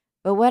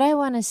 But what I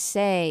want to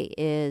say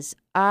is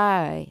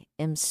I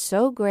am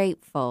so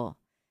grateful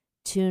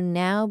to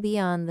now be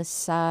on the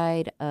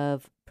side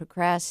of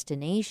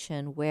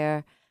procrastination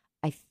where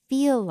I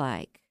feel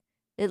like,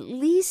 at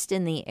least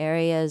in the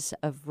areas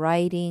of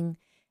writing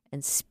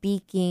and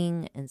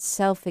speaking and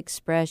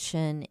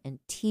self-expression and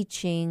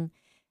teaching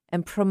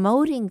and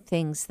promoting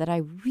things that I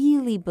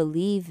really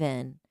believe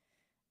in,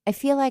 I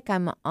feel like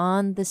I'm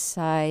on the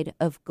side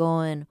of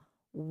going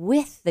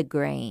with the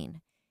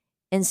grain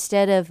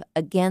instead of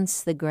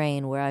against the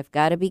grain, where I've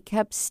got to be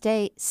kept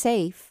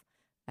safe,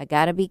 I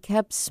got to be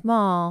kept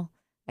small,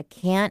 I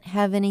can't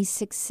have any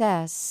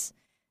success,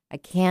 I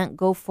can't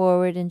go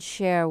forward and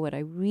share what I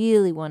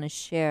really want to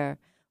share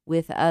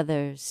with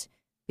others,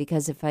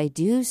 because if I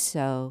do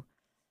so,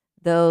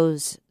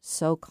 those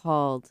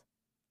so-called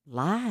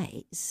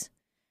lies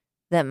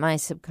that my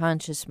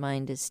subconscious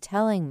mind is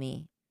telling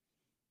me,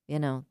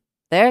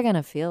 they're going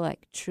to feel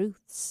like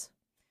truths.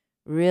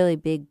 Really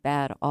big,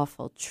 bad,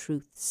 awful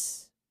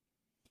truths.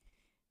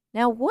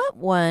 Now, what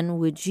one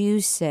would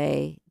you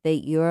say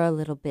that you're a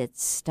little bit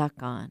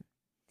stuck on?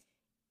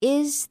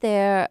 Is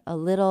there a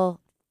little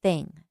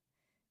thing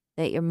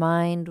that your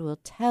mind will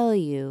tell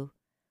you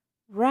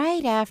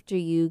right after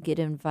you get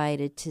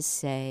invited to,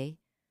 say,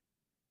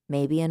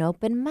 maybe an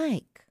open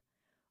mic,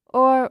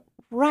 or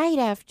right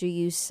after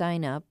you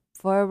sign up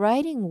for a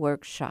writing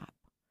workshop,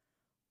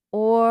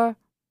 or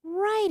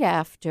right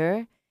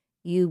after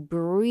you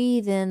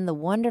breathe in the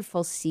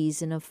wonderful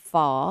season of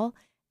fall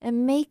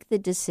and make the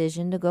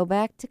decision to go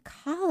back to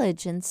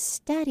college and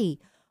study?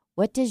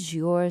 What does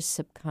your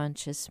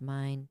subconscious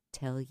mind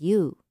tell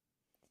you?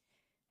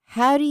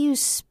 How do you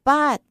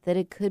spot that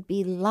it could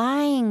be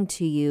lying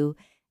to you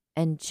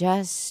and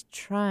just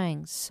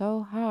trying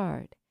so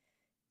hard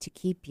to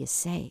keep you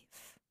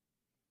safe?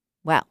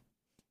 Well,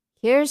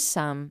 here's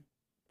some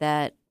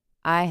that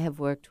I have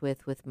worked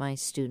with my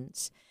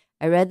students.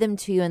 I read them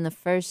to you in the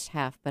first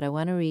half, but I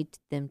want to read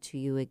them to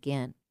you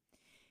again.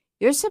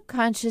 Your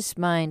subconscious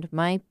mind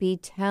might be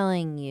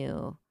telling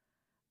you,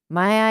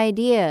 my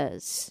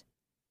ideas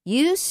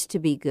used to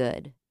be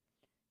good,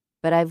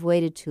 but I've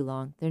waited too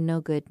long. They're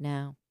no good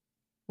now.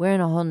 We're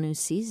in a whole new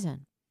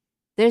season.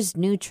 There's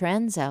new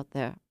trends out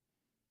there.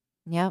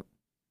 Yep,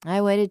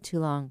 I waited too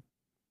long.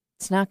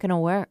 It's not going to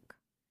work.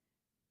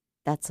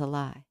 That's a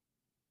lie.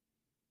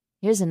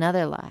 Here's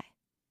another lie.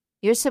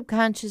 Your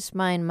subconscious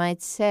mind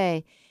might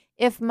say,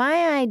 if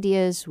my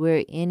ideas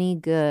were any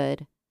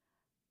good,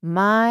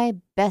 my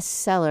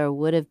bestseller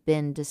would have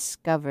been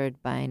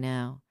discovered by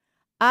now.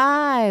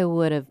 I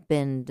would have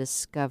been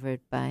discovered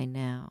by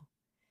now.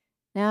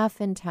 Now,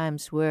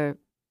 oftentimes we're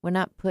We're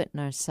not putting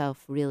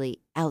ourselves really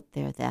out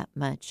there that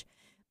much.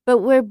 But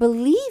we're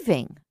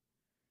believing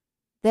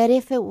that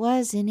if it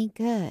was any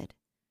good,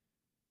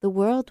 the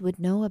world would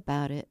know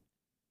about it.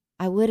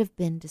 I would have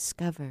been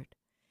discovered.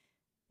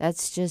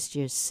 That's just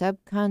your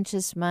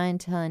subconscious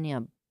mind telling you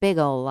a big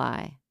old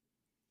lie.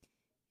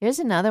 Here's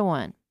another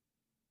one.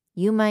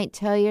 You might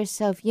tell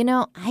yourself,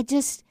 I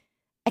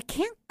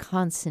can't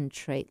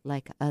concentrate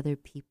like other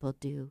people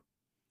do.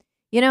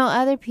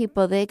 Other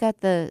people, they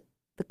got the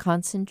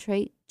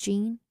concentrate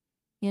gene,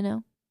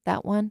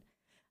 that one.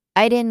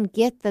 I didn't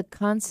get the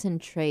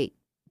concentrate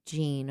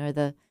gene or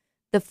the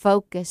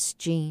focus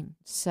gene.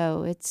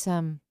 So it's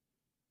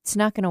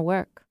not going to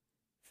work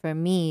for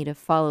me to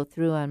follow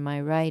through on my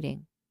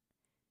writing.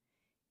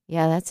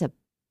 Yeah, that's a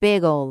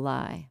big old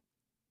lie.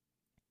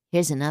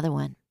 Here's another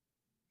one.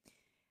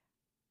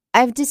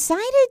 I've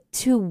decided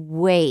to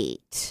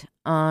wait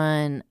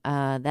on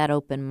that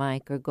open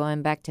mic or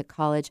going back to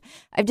college.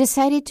 I've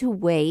decided to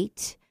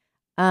wait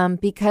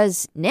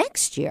because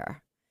next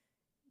year,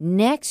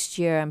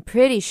 I'm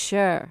pretty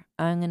sure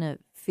I'm going to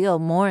feel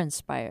more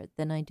inspired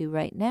than I do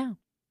right now.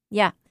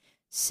 Yeah.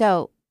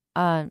 So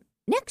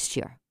next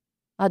year,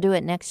 I'll do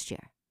it next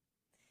year.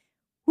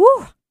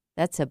 Whew,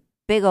 that's a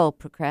big old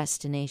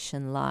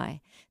procrastination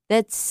lie.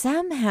 That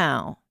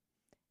somehow,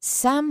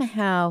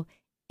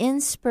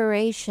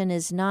 inspiration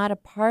is not a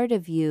part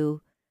of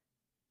you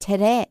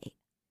today,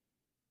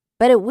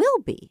 but it will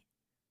be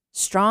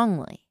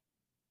strongly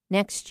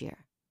next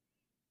year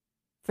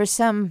for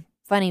some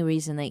funny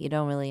reason that you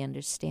don't really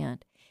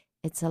understand.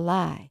 It's a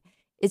lie.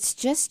 It's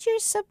just your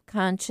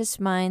subconscious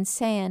mind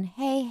saying,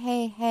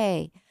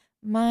 hey,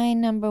 my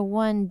number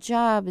one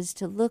job is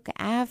to look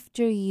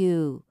after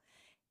you.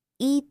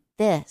 Eat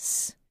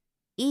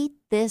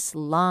this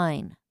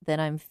line that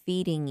I'm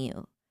feeding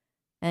you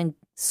and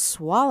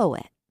swallow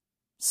it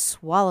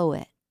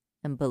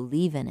and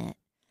believe in it.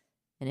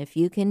 And if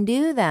you can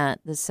do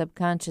that, the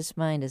subconscious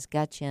mind has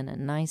got you in a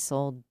nice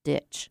old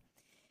ditch.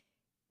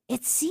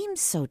 It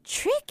seems so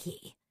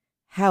tricky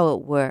how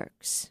it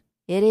works.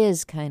 It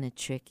is kind of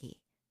tricky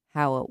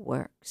how it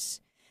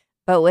works.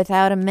 But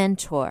without a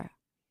mentor,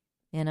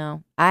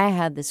 I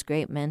had this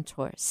great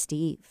mentor,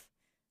 Steve.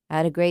 I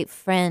had a great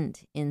friend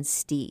in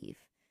Steve.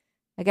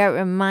 I got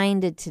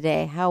reminded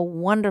today how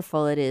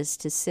wonderful it is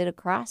to sit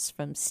across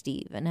from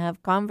Steve and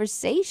have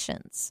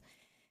conversations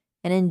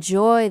and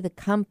enjoy the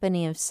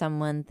company of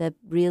someone that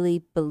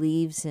really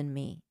believes in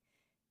me.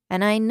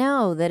 And I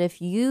know that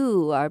if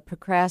you are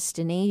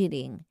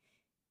procrastinating,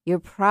 you're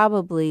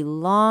probably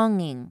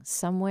longing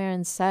somewhere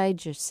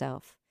inside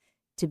yourself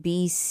to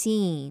be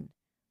seen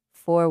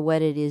for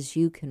what it is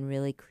you can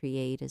really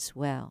create as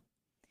well.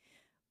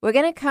 We're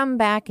going to come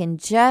back in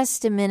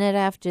just a minute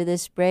after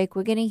this break.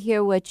 We're going to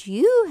hear what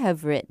you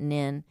have written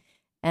in,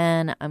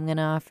 and I'm going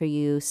to offer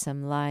you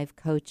some live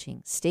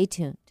coaching. Stay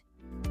tuned.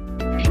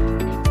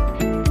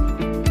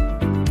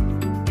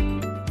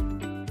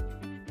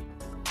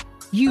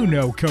 You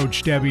know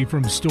Coach Debbie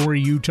from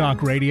Story U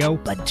Talk Radio,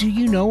 but do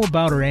you know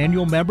about her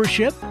annual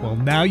membership? Well,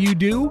 now you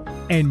do,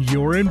 and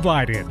you're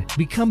invited.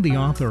 Become the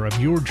author of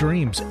your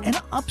dreams and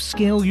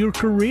upscale your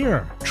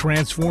career.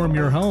 Transform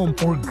your home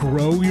or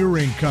grow your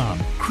income.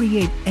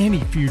 Create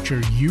any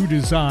future you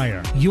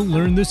desire. You'll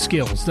learn the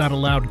skills that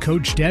allowed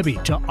Coach Debbie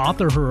to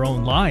author her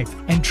own life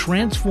and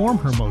transform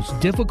her most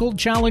difficult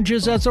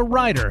challenges as a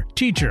writer,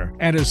 teacher,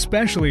 and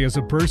especially as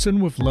a person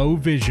with low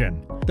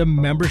vision. The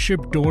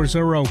membership doors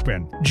are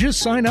open.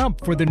 Just sign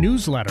up for the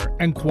newsletter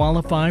and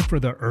qualify for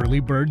the early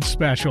bird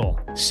special.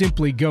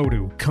 Simply go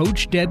to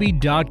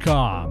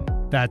CoachDebbie.com.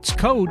 That's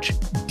Coach,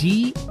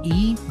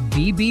 D-E-B-B-Y.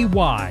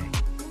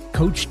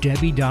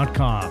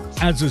 CoachDebbie.com.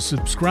 As a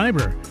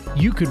subscriber,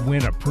 you could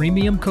win a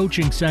premium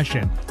coaching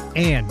session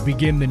and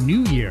begin the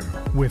new year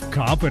with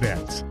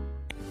confidence.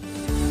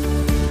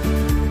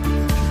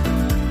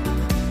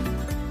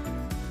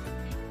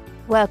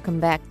 Welcome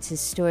back to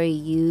Story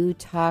U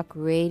Talk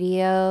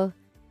Radio.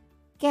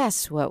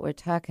 Guess what we're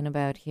talking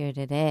about here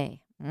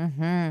today?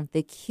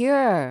 The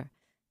cure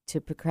to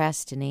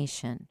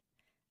procrastination.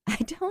 I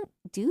don't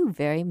do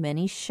very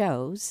many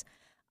shows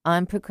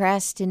on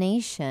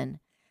procrastination.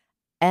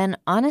 And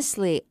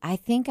honestly, I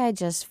think I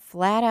just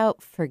flat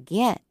out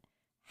forget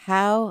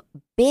how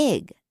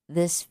big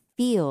this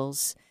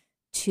feels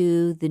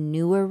to the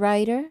newer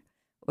writer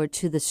or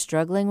to the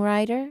struggling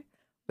writer,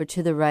 or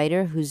to the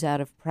writer who's out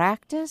of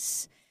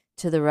practice,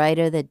 to the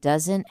writer that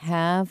doesn't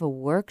have a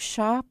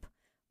workshop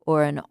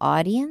or an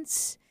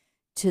audience,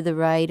 to the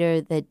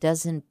writer that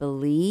doesn't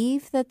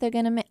believe that they're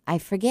going to make. I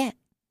forget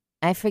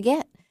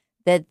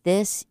that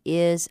this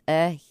is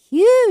a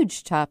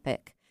huge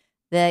topic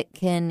that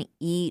can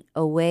eat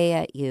away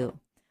at you.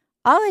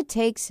 All it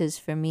takes is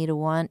for me to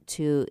want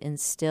to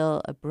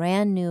instill a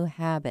brand new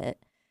habit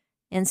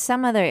in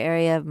some other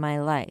area of my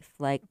life,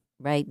 like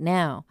right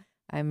now.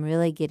 I'm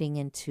really getting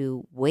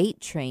into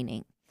weight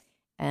training,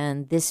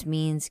 and this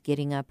means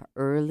getting up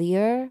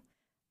earlier.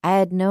 I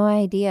had no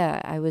idea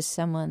I was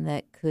someone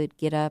that could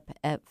get up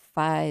at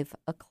 5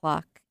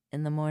 o'clock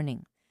in the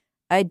morning.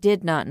 I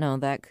did not know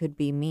that could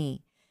be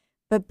me.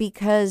 But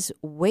because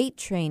weight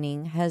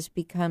training has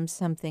become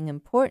something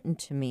important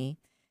to me,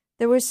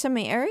 there were some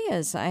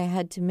areas I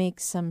had to make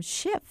some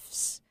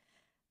shifts.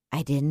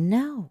 I didn't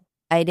know.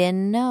 I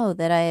didn't know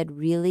that I had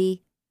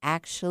really,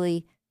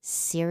 actually,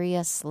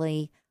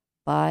 seriously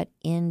bought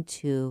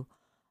into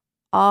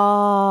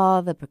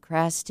all the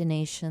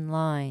procrastination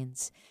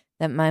lines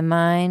that my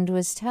mind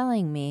was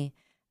telling me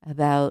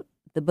about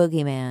the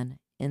boogeyman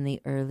in the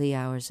early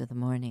hours of the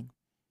morning.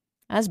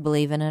 I was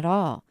believing it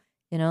all.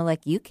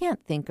 Like you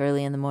can't think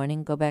early in the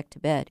morning, go back to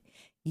bed.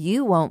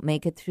 You won't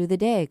make it through the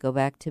day, go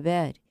back to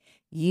bed.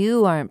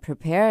 You aren't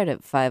prepared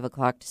at 5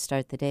 o'clock to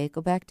start the day, go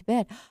back to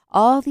bed.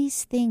 All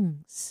these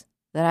things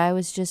that I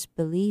was just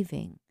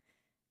believing.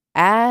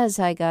 As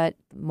I got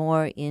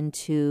more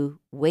into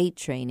weight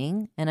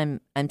training,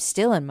 and I'm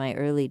still in my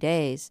early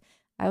days,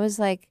 I was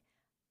like,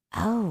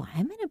 oh,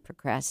 I'm in a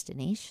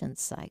procrastination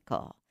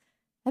cycle.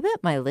 I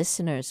bet my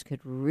listeners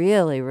could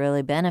really,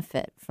 really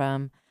benefit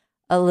from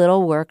a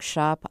little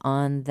workshop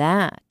on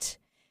that.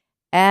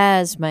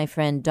 As my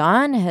friend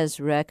Dawn has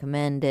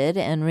recommended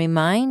and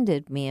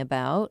reminded me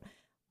about,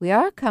 we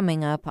are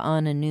coming up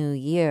on a new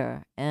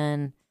year.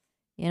 And,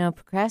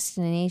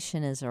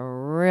 procrastination is a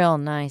real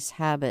nice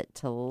habit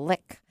to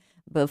lick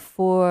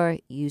before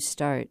you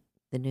start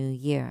the new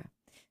year.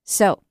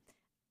 So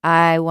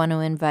I want to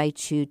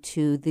invite you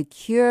to The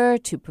Cure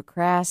to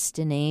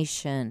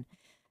Procrastination.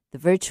 The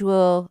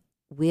virtual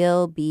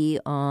workshop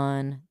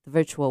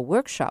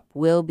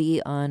will be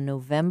on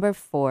November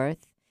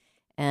 4th,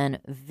 and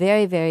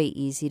very, very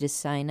easy to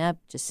sign up.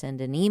 Just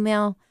send an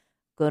email,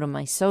 go to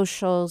my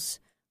socials,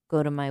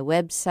 go to my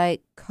website,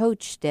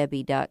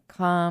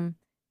 CoachDebbie.com.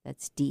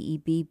 That's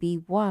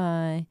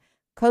DEBBY,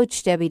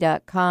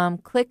 CoachDebbie.com.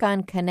 Click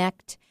on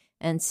Connect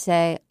and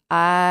say,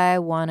 I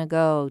want to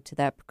go to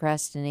that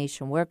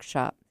procrastination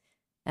workshop,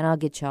 and I'll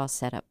get you all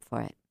set up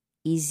for it.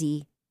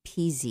 Easy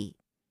peasy.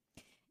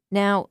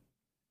 Now,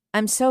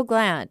 I'm so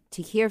glad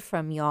to hear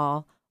from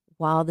y'all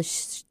while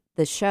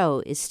the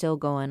show is still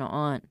going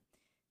on,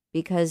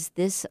 because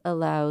this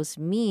allows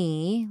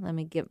me, let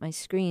me get my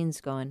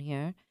screens going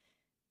here,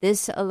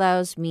 this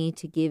allows me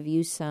to give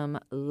you some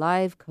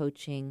live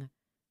coaching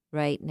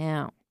right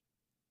now.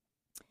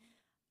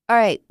 All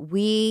right,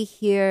 we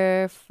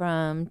hear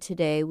from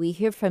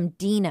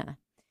Dina.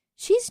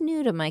 She's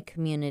new to my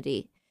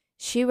community.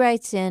 She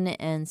writes in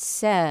and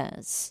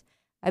says,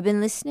 I've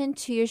been listening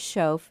to your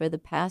show for the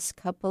past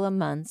couple of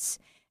months,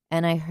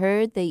 and I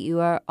heard that you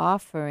are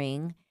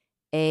offering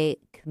a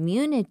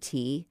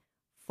community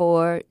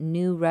for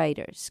new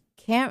writers.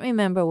 Can't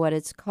remember what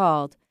it's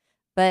called,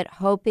 but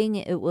hoping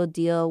it will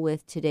deal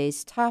with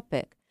today's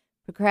topic,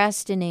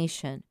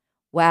 procrastination.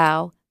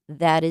 Wow,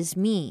 that is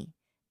me.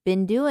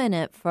 Been doing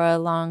it for a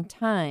long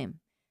time.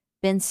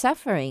 Been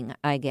suffering,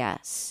 I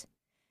guess.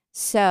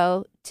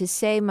 So, to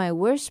say my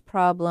worst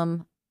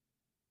problem,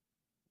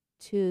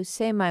 we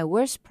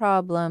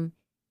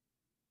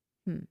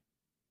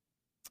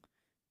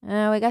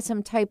got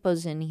some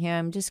typos in here.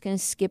 I'm just going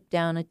to skip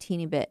down a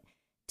teeny bit.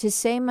 To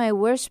say my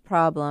worst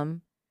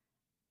problem,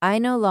 I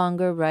no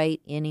longer write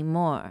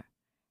anymore.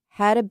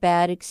 Had a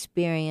bad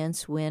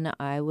experience when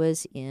I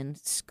was in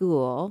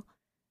school.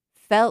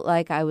 Felt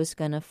like I was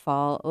going to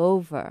fall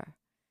over.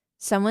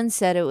 Someone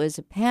said it was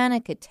a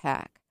panic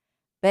attack.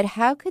 But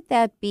how could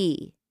that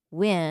be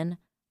when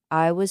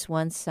I was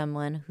once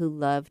someone who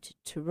loved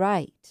to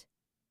write?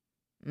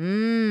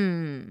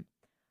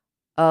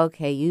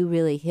 Okay, you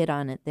really hit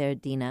on it there,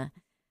 Dina.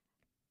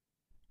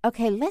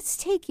 Okay, let's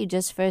take you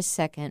just for a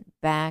second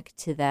back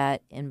to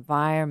that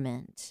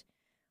environment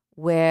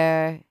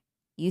where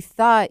you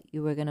thought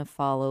you were going to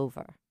fall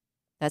over.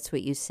 That's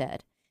what you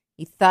said.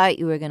 You thought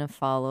you were going to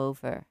fall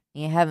over.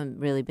 You haven't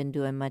really been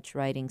doing much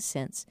writing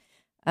since.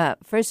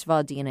 First of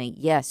all, Dina,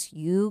 yes,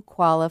 you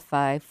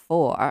qualify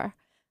for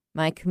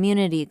my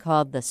community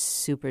called the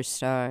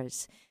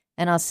Superstars.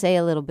 And I'll say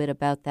a little bit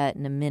about that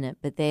in a minute,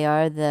 but they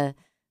are the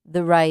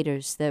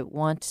writers that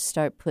want to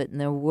start putting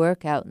their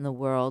work out in the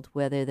world,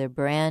 whether they're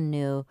brand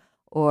new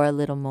or a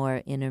little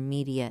more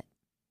intermediate.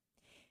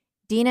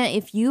 Dina,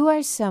 if you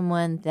are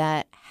someone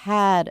that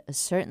had a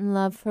certain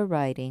love for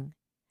writing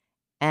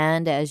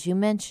and, as you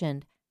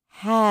mentioned,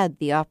 had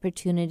the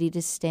opportunity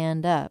to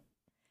stand up,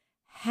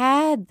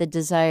 had the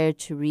desire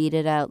to read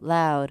it out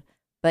loud,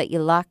 but you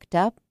locked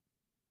up,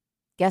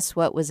 guess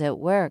what was at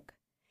work?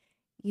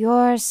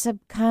 Your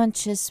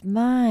subconscious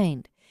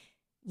mind.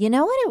 You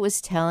know what it was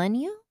telling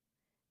you?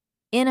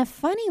 In a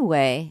funny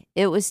way,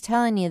 it was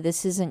telling you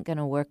this isn't going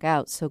to work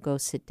out, so go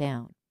sit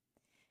down.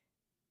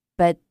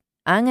 But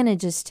I'm going to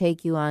just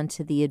take you on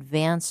to the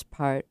advanced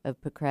part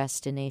of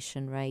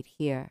procrastination right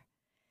here.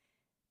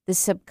 The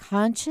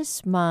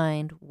subconscious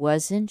mind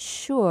wasn't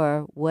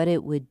sure what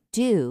it would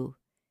do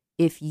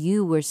if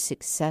you were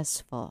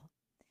successful.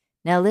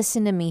 Now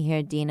listen to me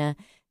here, Dina.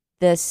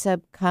 The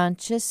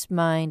subconscious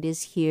mind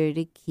is here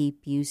to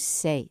keep you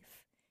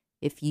safe.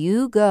 If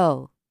you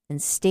go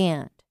and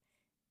stand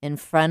in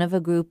front of a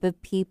group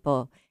of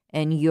people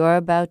and you're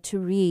about to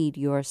read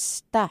your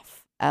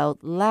stuff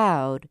out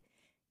loud,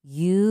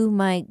 you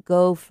might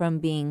go from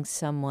being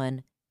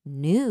someone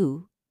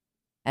new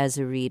as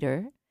a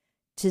reader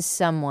to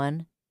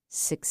someone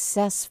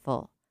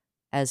successful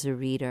as a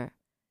reader.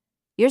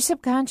 Your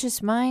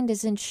subconscious mind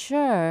isn't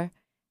sure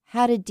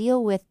how to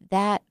deal with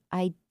that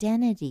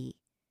identity.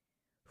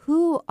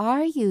 Who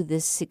are you,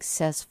 this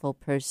successful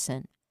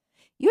person?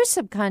 Your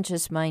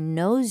subconscious mind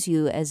knows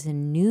you as a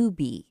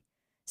newbie,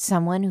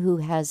 someone who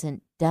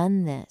hasn't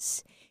done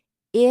this.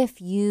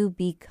 If you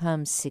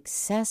become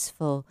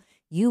successful,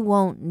 you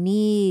won't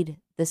need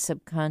the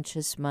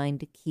subconscious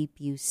mind to keep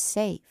you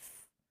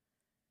safe.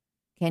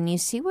 Can you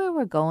see where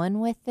we're going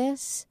with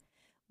this?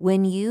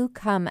 When you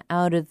come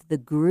out of the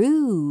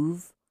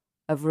groove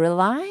of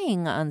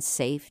relying on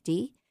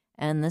safety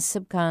and the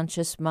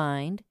subconscious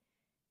mind,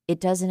 it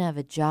doesn't have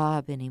a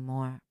job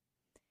anymore,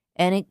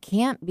 and it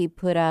can't be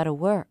put out of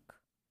work.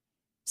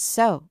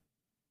 So,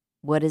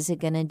 what is it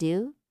going to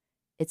do?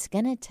 It's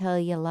going to tell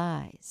you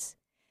lies.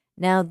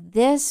 Now,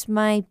 this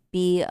might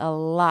be a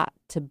lot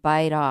to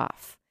bite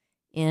off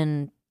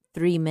in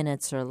 3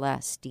 minutes or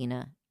less,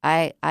 Dina.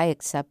 I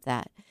accept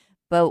that.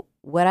 But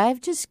what I've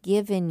just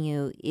given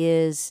you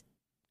is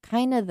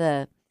kind of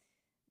the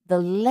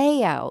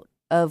layout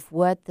of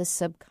what the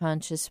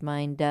subconscious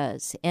mind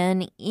does.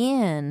 And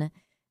in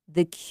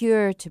the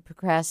Cure to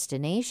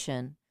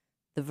Procrastination,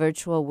 the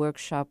virtual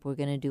workshop we're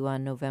going to do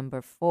on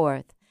November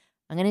 4th,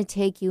 I'm going to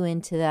take you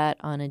into that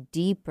on a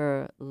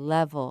deeper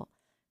level.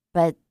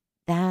 But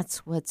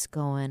that's what's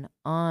going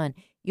on.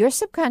 Your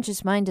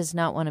subconscious mind does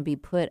not want to be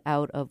put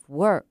out of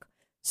work.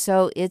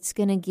 So it's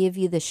going to give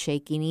you the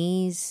shaky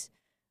knees,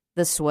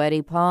 the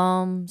sweaty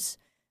palms,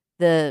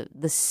 the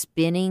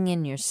spinning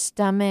in your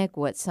stomach,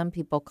 what some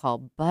people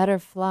call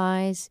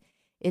butterflies.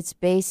 It's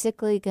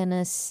basically going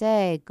to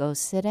say, go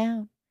sit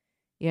down.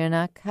 You're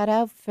not cut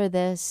out for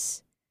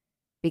this,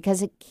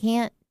 because it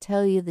can't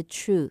tell you the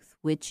truth,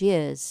 which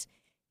is,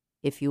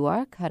 if you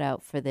are cut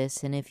out for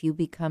this and if you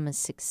become a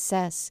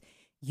success,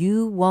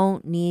 you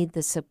won't need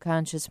the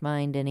subconscious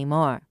mind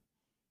anymore.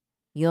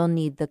 You'll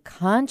need the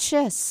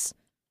conscious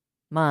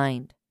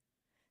mind,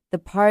 the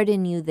part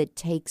in you that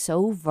takes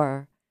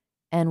over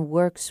and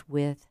works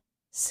with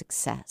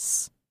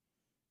success.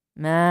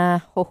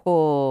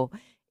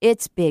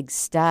 It's big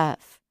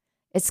stuff.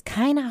 It's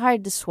kind of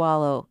hard to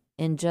swallow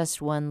in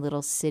just one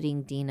little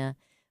sitting, Dina,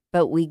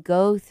 but we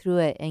go through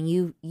it, and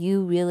you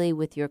really,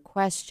 with your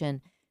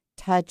question,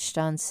 touched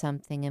on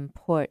something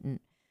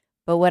important.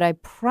 But what I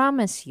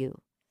promise you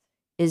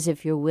is,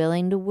 if you're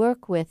willing to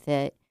work with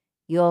it,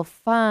 you'll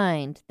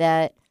find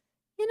that,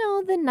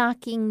 the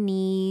knocking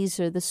knees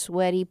or the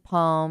sweaty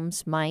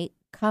palms might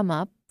come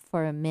up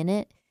for a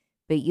minute,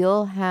 but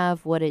you'll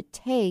have what it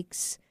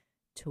takes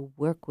to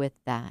work with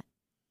that.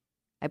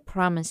 I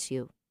promise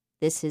you,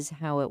 this is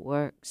how it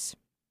works.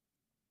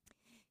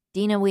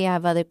 Dina, we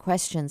have other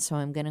questions, so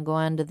I'm going to go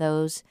on to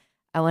those.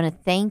 I want to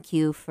thank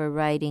you for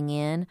writing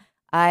in.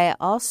 I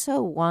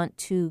also want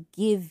to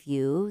give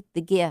you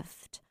the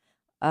gift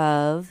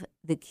of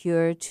the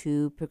Cure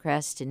to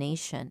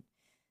Procrastination.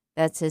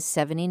 That's a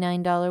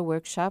 $79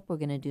 workshop we're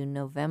going to do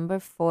November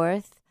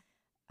 4th.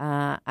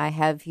 I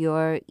have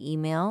your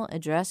email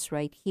address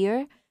right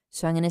here,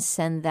 so I'm going to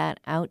send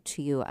that out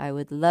to you. I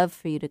would love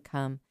for you to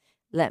come.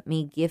 Let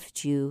me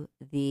gift you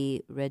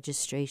the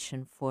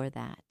registration for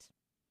that.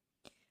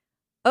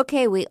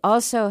 Okay, we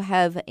also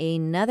have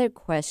another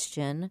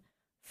question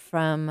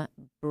from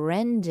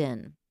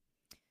Brendan.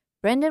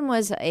 Brendan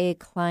was a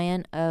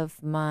client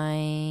of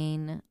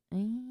mine.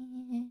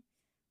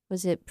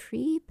 Was it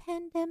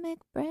pre-pandemic,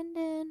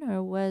 Brendan,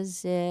 or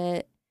was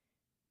it?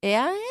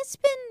 Yeah, it's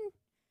been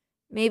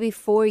maybe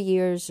 4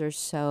 years or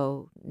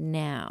so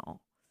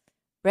now.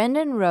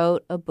 Brendan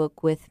wrote a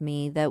book with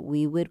me that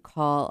we would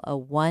call a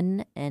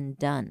one and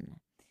done,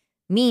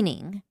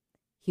 meaning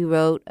he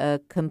wrote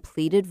a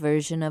completed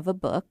version of a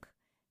book,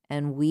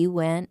 and we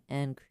went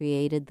and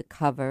created the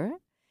cover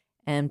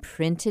and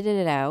printed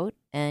it out,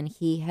 and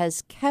he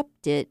has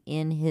kept it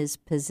in his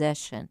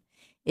possession.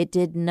 It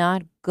did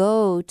not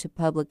go to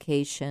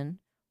publication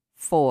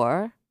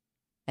for,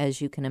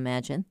 as you can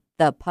imagine,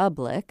 the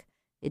public.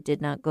 It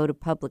did not go to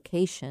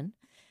publication,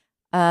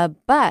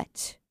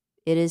 but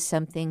it is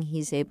something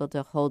he's able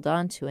to hold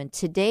on to. And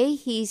today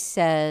he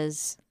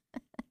says,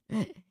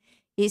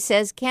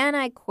 can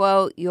I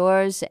quote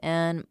yours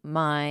and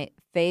my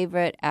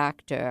favorite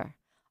actor?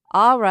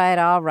 All right.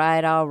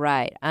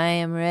 I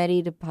am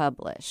ready to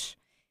publish.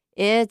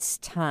 It's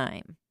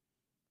time.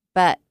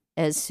 But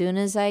as soon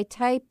as I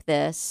type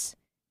this,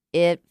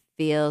 it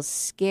feels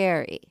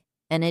scary,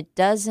 and it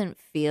doesn't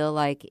feel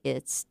like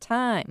it's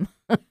time.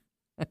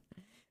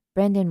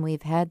 Brendan,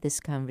 we've had this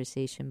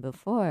conversation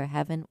before,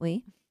 haven't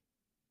we?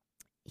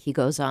 He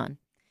goes on.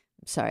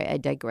 I'm sorry, I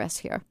digress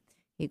here.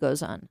 He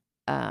goes on.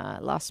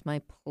 Lost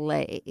my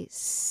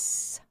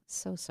place.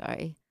 So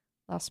sorry.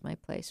 Lost my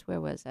place.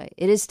 Where was I?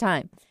 It is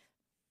time.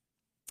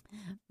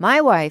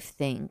 My wife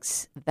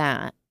thinks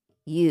that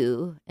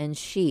you and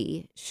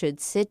she should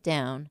sit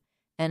down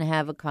and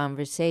have a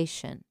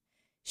conversation.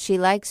 She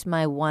likes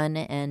my one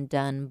and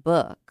done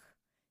book.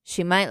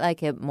 She might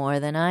like it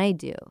more than I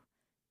do,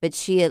 but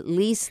she at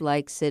least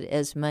likes it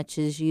as much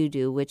as you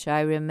do, which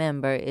I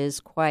remember is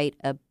quite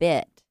a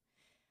bit.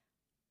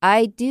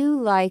 I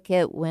do like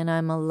it when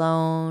I'm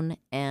alone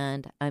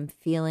and I'm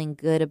feeling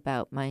good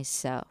about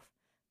myself,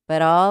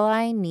 but all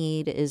I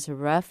need is a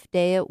rough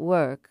day at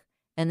work,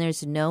 and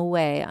there's no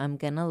way I'm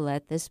going to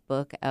let this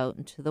book out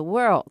into the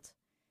world.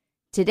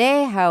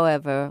 Today,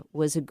 however,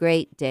 was a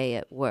great day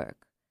at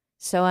work,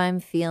 so I'm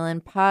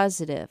feeling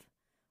positive.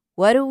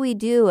 What do we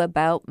do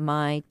about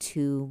my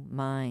two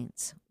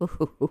minds?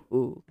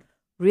 Ooh,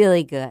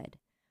 really good.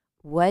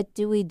 What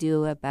do we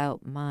do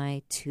about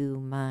my two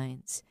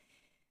minds?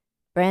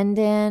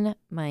 Brendan,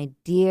 my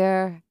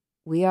dear,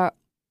 we are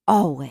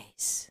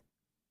always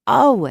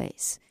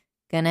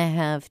going to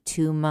have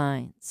two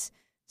minds.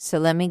 So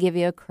let me give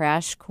you a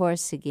crash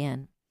course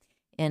again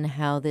in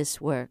how this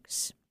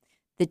works.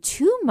 The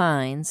two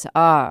minds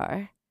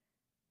are,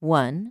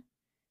 1,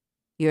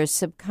 your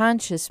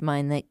subconscious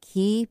mind that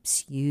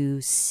keeps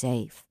you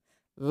safe,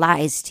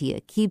 lies to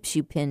you, keeps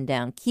you pinned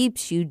down,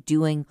 keeps you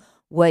doing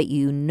what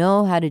you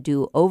know how to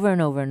do over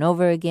and over and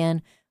over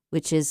again,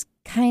 which is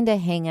kind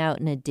of hang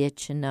out in a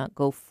ditch and not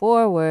go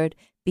forward,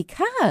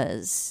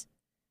 because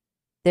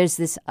there's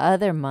this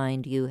other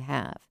mind you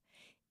have.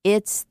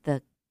 It's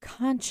the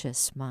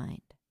conscious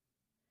mind.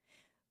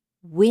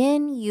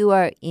 When you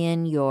are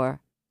in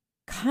your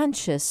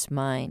conscious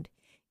mind,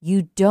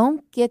 you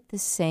don't get the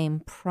same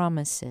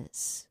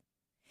promises.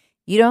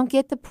 You don't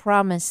get the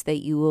promise that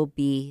you will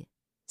be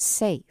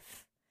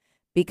safe,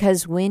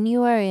 because when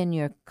you are in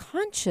your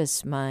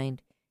conscious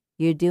mind,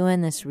 you're doing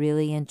this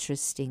really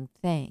interesting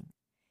thing.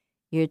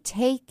 You're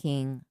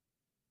taking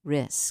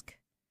risk.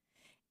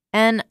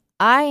 And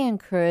I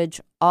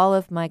encourage all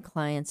of my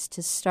clients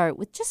to start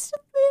with just a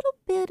little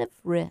bit of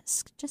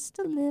risk, just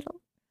a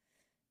little.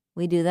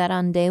 We do that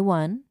on day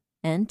 1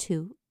 and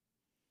 2.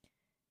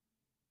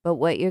 But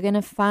what you're going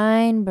to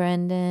find,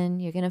 Brendan,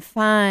 you're going to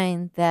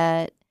find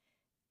that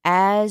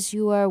as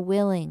you are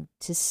willing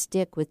to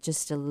stick with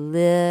just a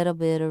little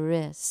bit of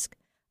risk,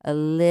 a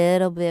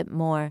little bit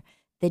more,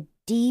 the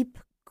deep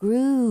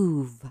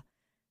groove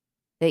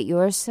that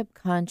your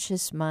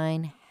subconscious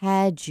mind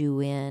had you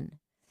in,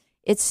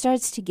 it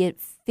starts to get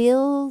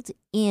filled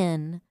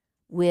in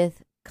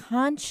with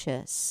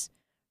conscious,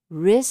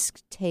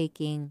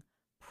 risk-taking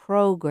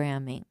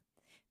programming.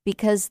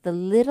 Because the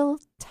little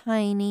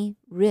tiny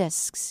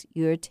risks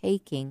you're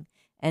taking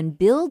and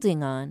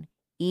building on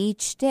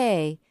each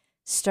day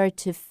start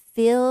to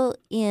fill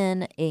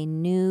in a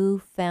new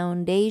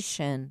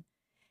foundation.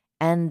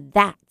 And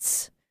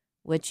that's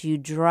what you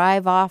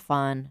drive off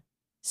on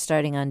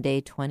starting on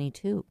day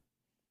 22.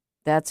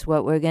 That's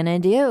what we're going to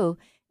do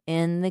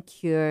in the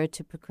Cure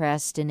to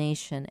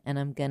Procrastination, and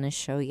I'm going to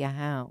show you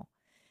how.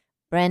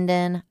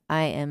 Brendan,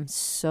 I am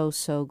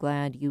so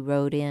glad you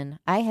wrote in.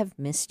 I have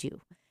missed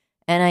you.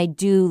 And I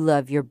do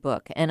love your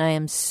book, and I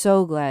am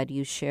so glad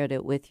you shared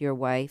it with your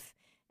wife,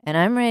 and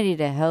I'm ready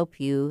to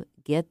help you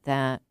get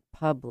that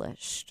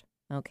published,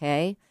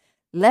 okay?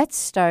 Let's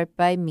start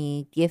by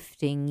me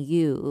gifting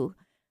you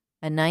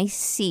a nice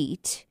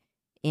seat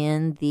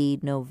in the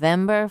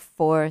November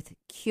 4th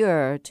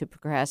Cure to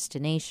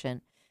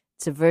Procrastination.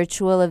 It's a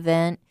virtual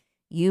event.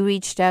 You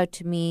reached out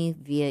to me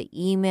via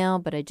email,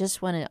 but I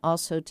just want to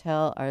also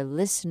tell our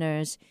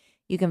listeners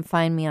you can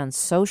find me on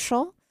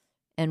social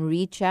and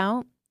reach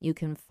out. You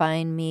can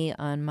find me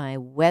on my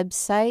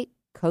website,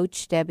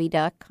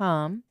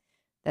 CoachDebbie.com.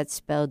 That's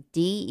spelled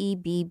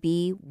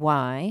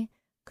DEBBY,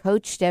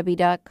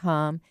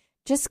 CoachDebbie.com.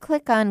 Just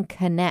click on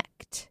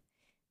Connect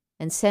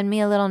and send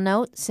me a little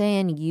note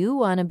saying you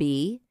want to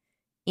be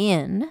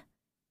in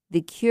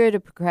the Cure to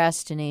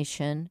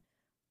Procrastination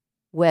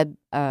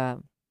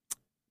workshop.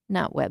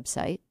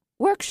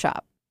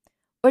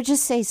 Or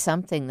just say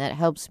something that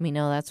helps me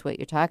know that's what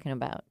you're talking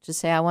about.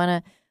 Just say, I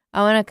want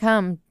to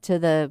come to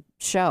the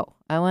show.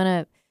 I want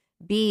to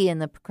be in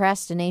the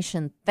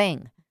procrastination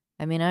thing.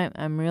 I mean,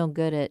 I'm real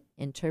good at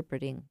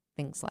interpreting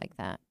things like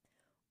that.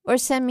 Or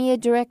send me a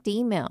direct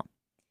email.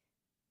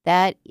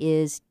 That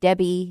is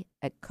Debbie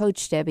at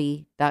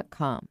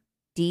CoachDebbie.com.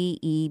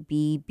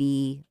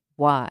 DEBBY.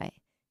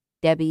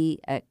 Debbie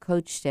at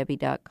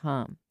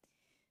CoachDebbie.com.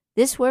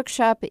 This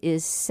workshop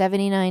is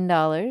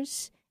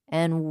 $79,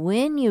 and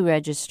when you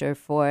register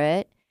for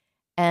it,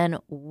 and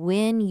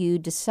when you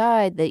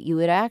decide that you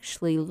would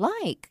actually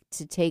like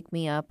to take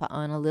me up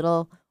on a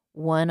little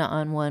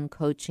one-on-one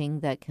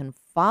coaching that can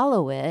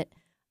follow it,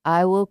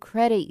 I will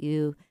credit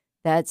you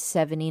that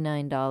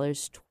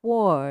 $79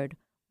 toward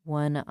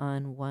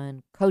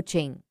one-on-one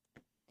coaching.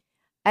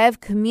 I have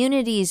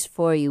communities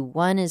for you.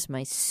 One is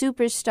my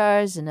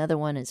superstars. Another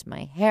one is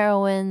my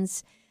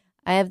heroines.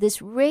 I have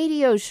this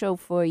radio show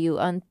for you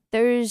on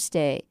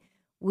Thursday.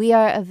 We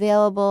are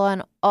available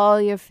on all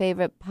your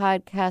favorite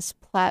podcast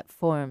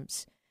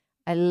platforms.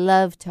 I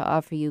love to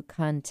offer you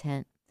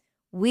content.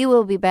 We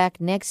will be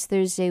back next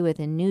Thursday with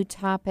a new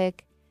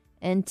topic.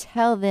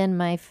 Until then,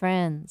 my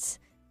friends,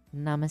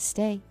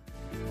 namaste.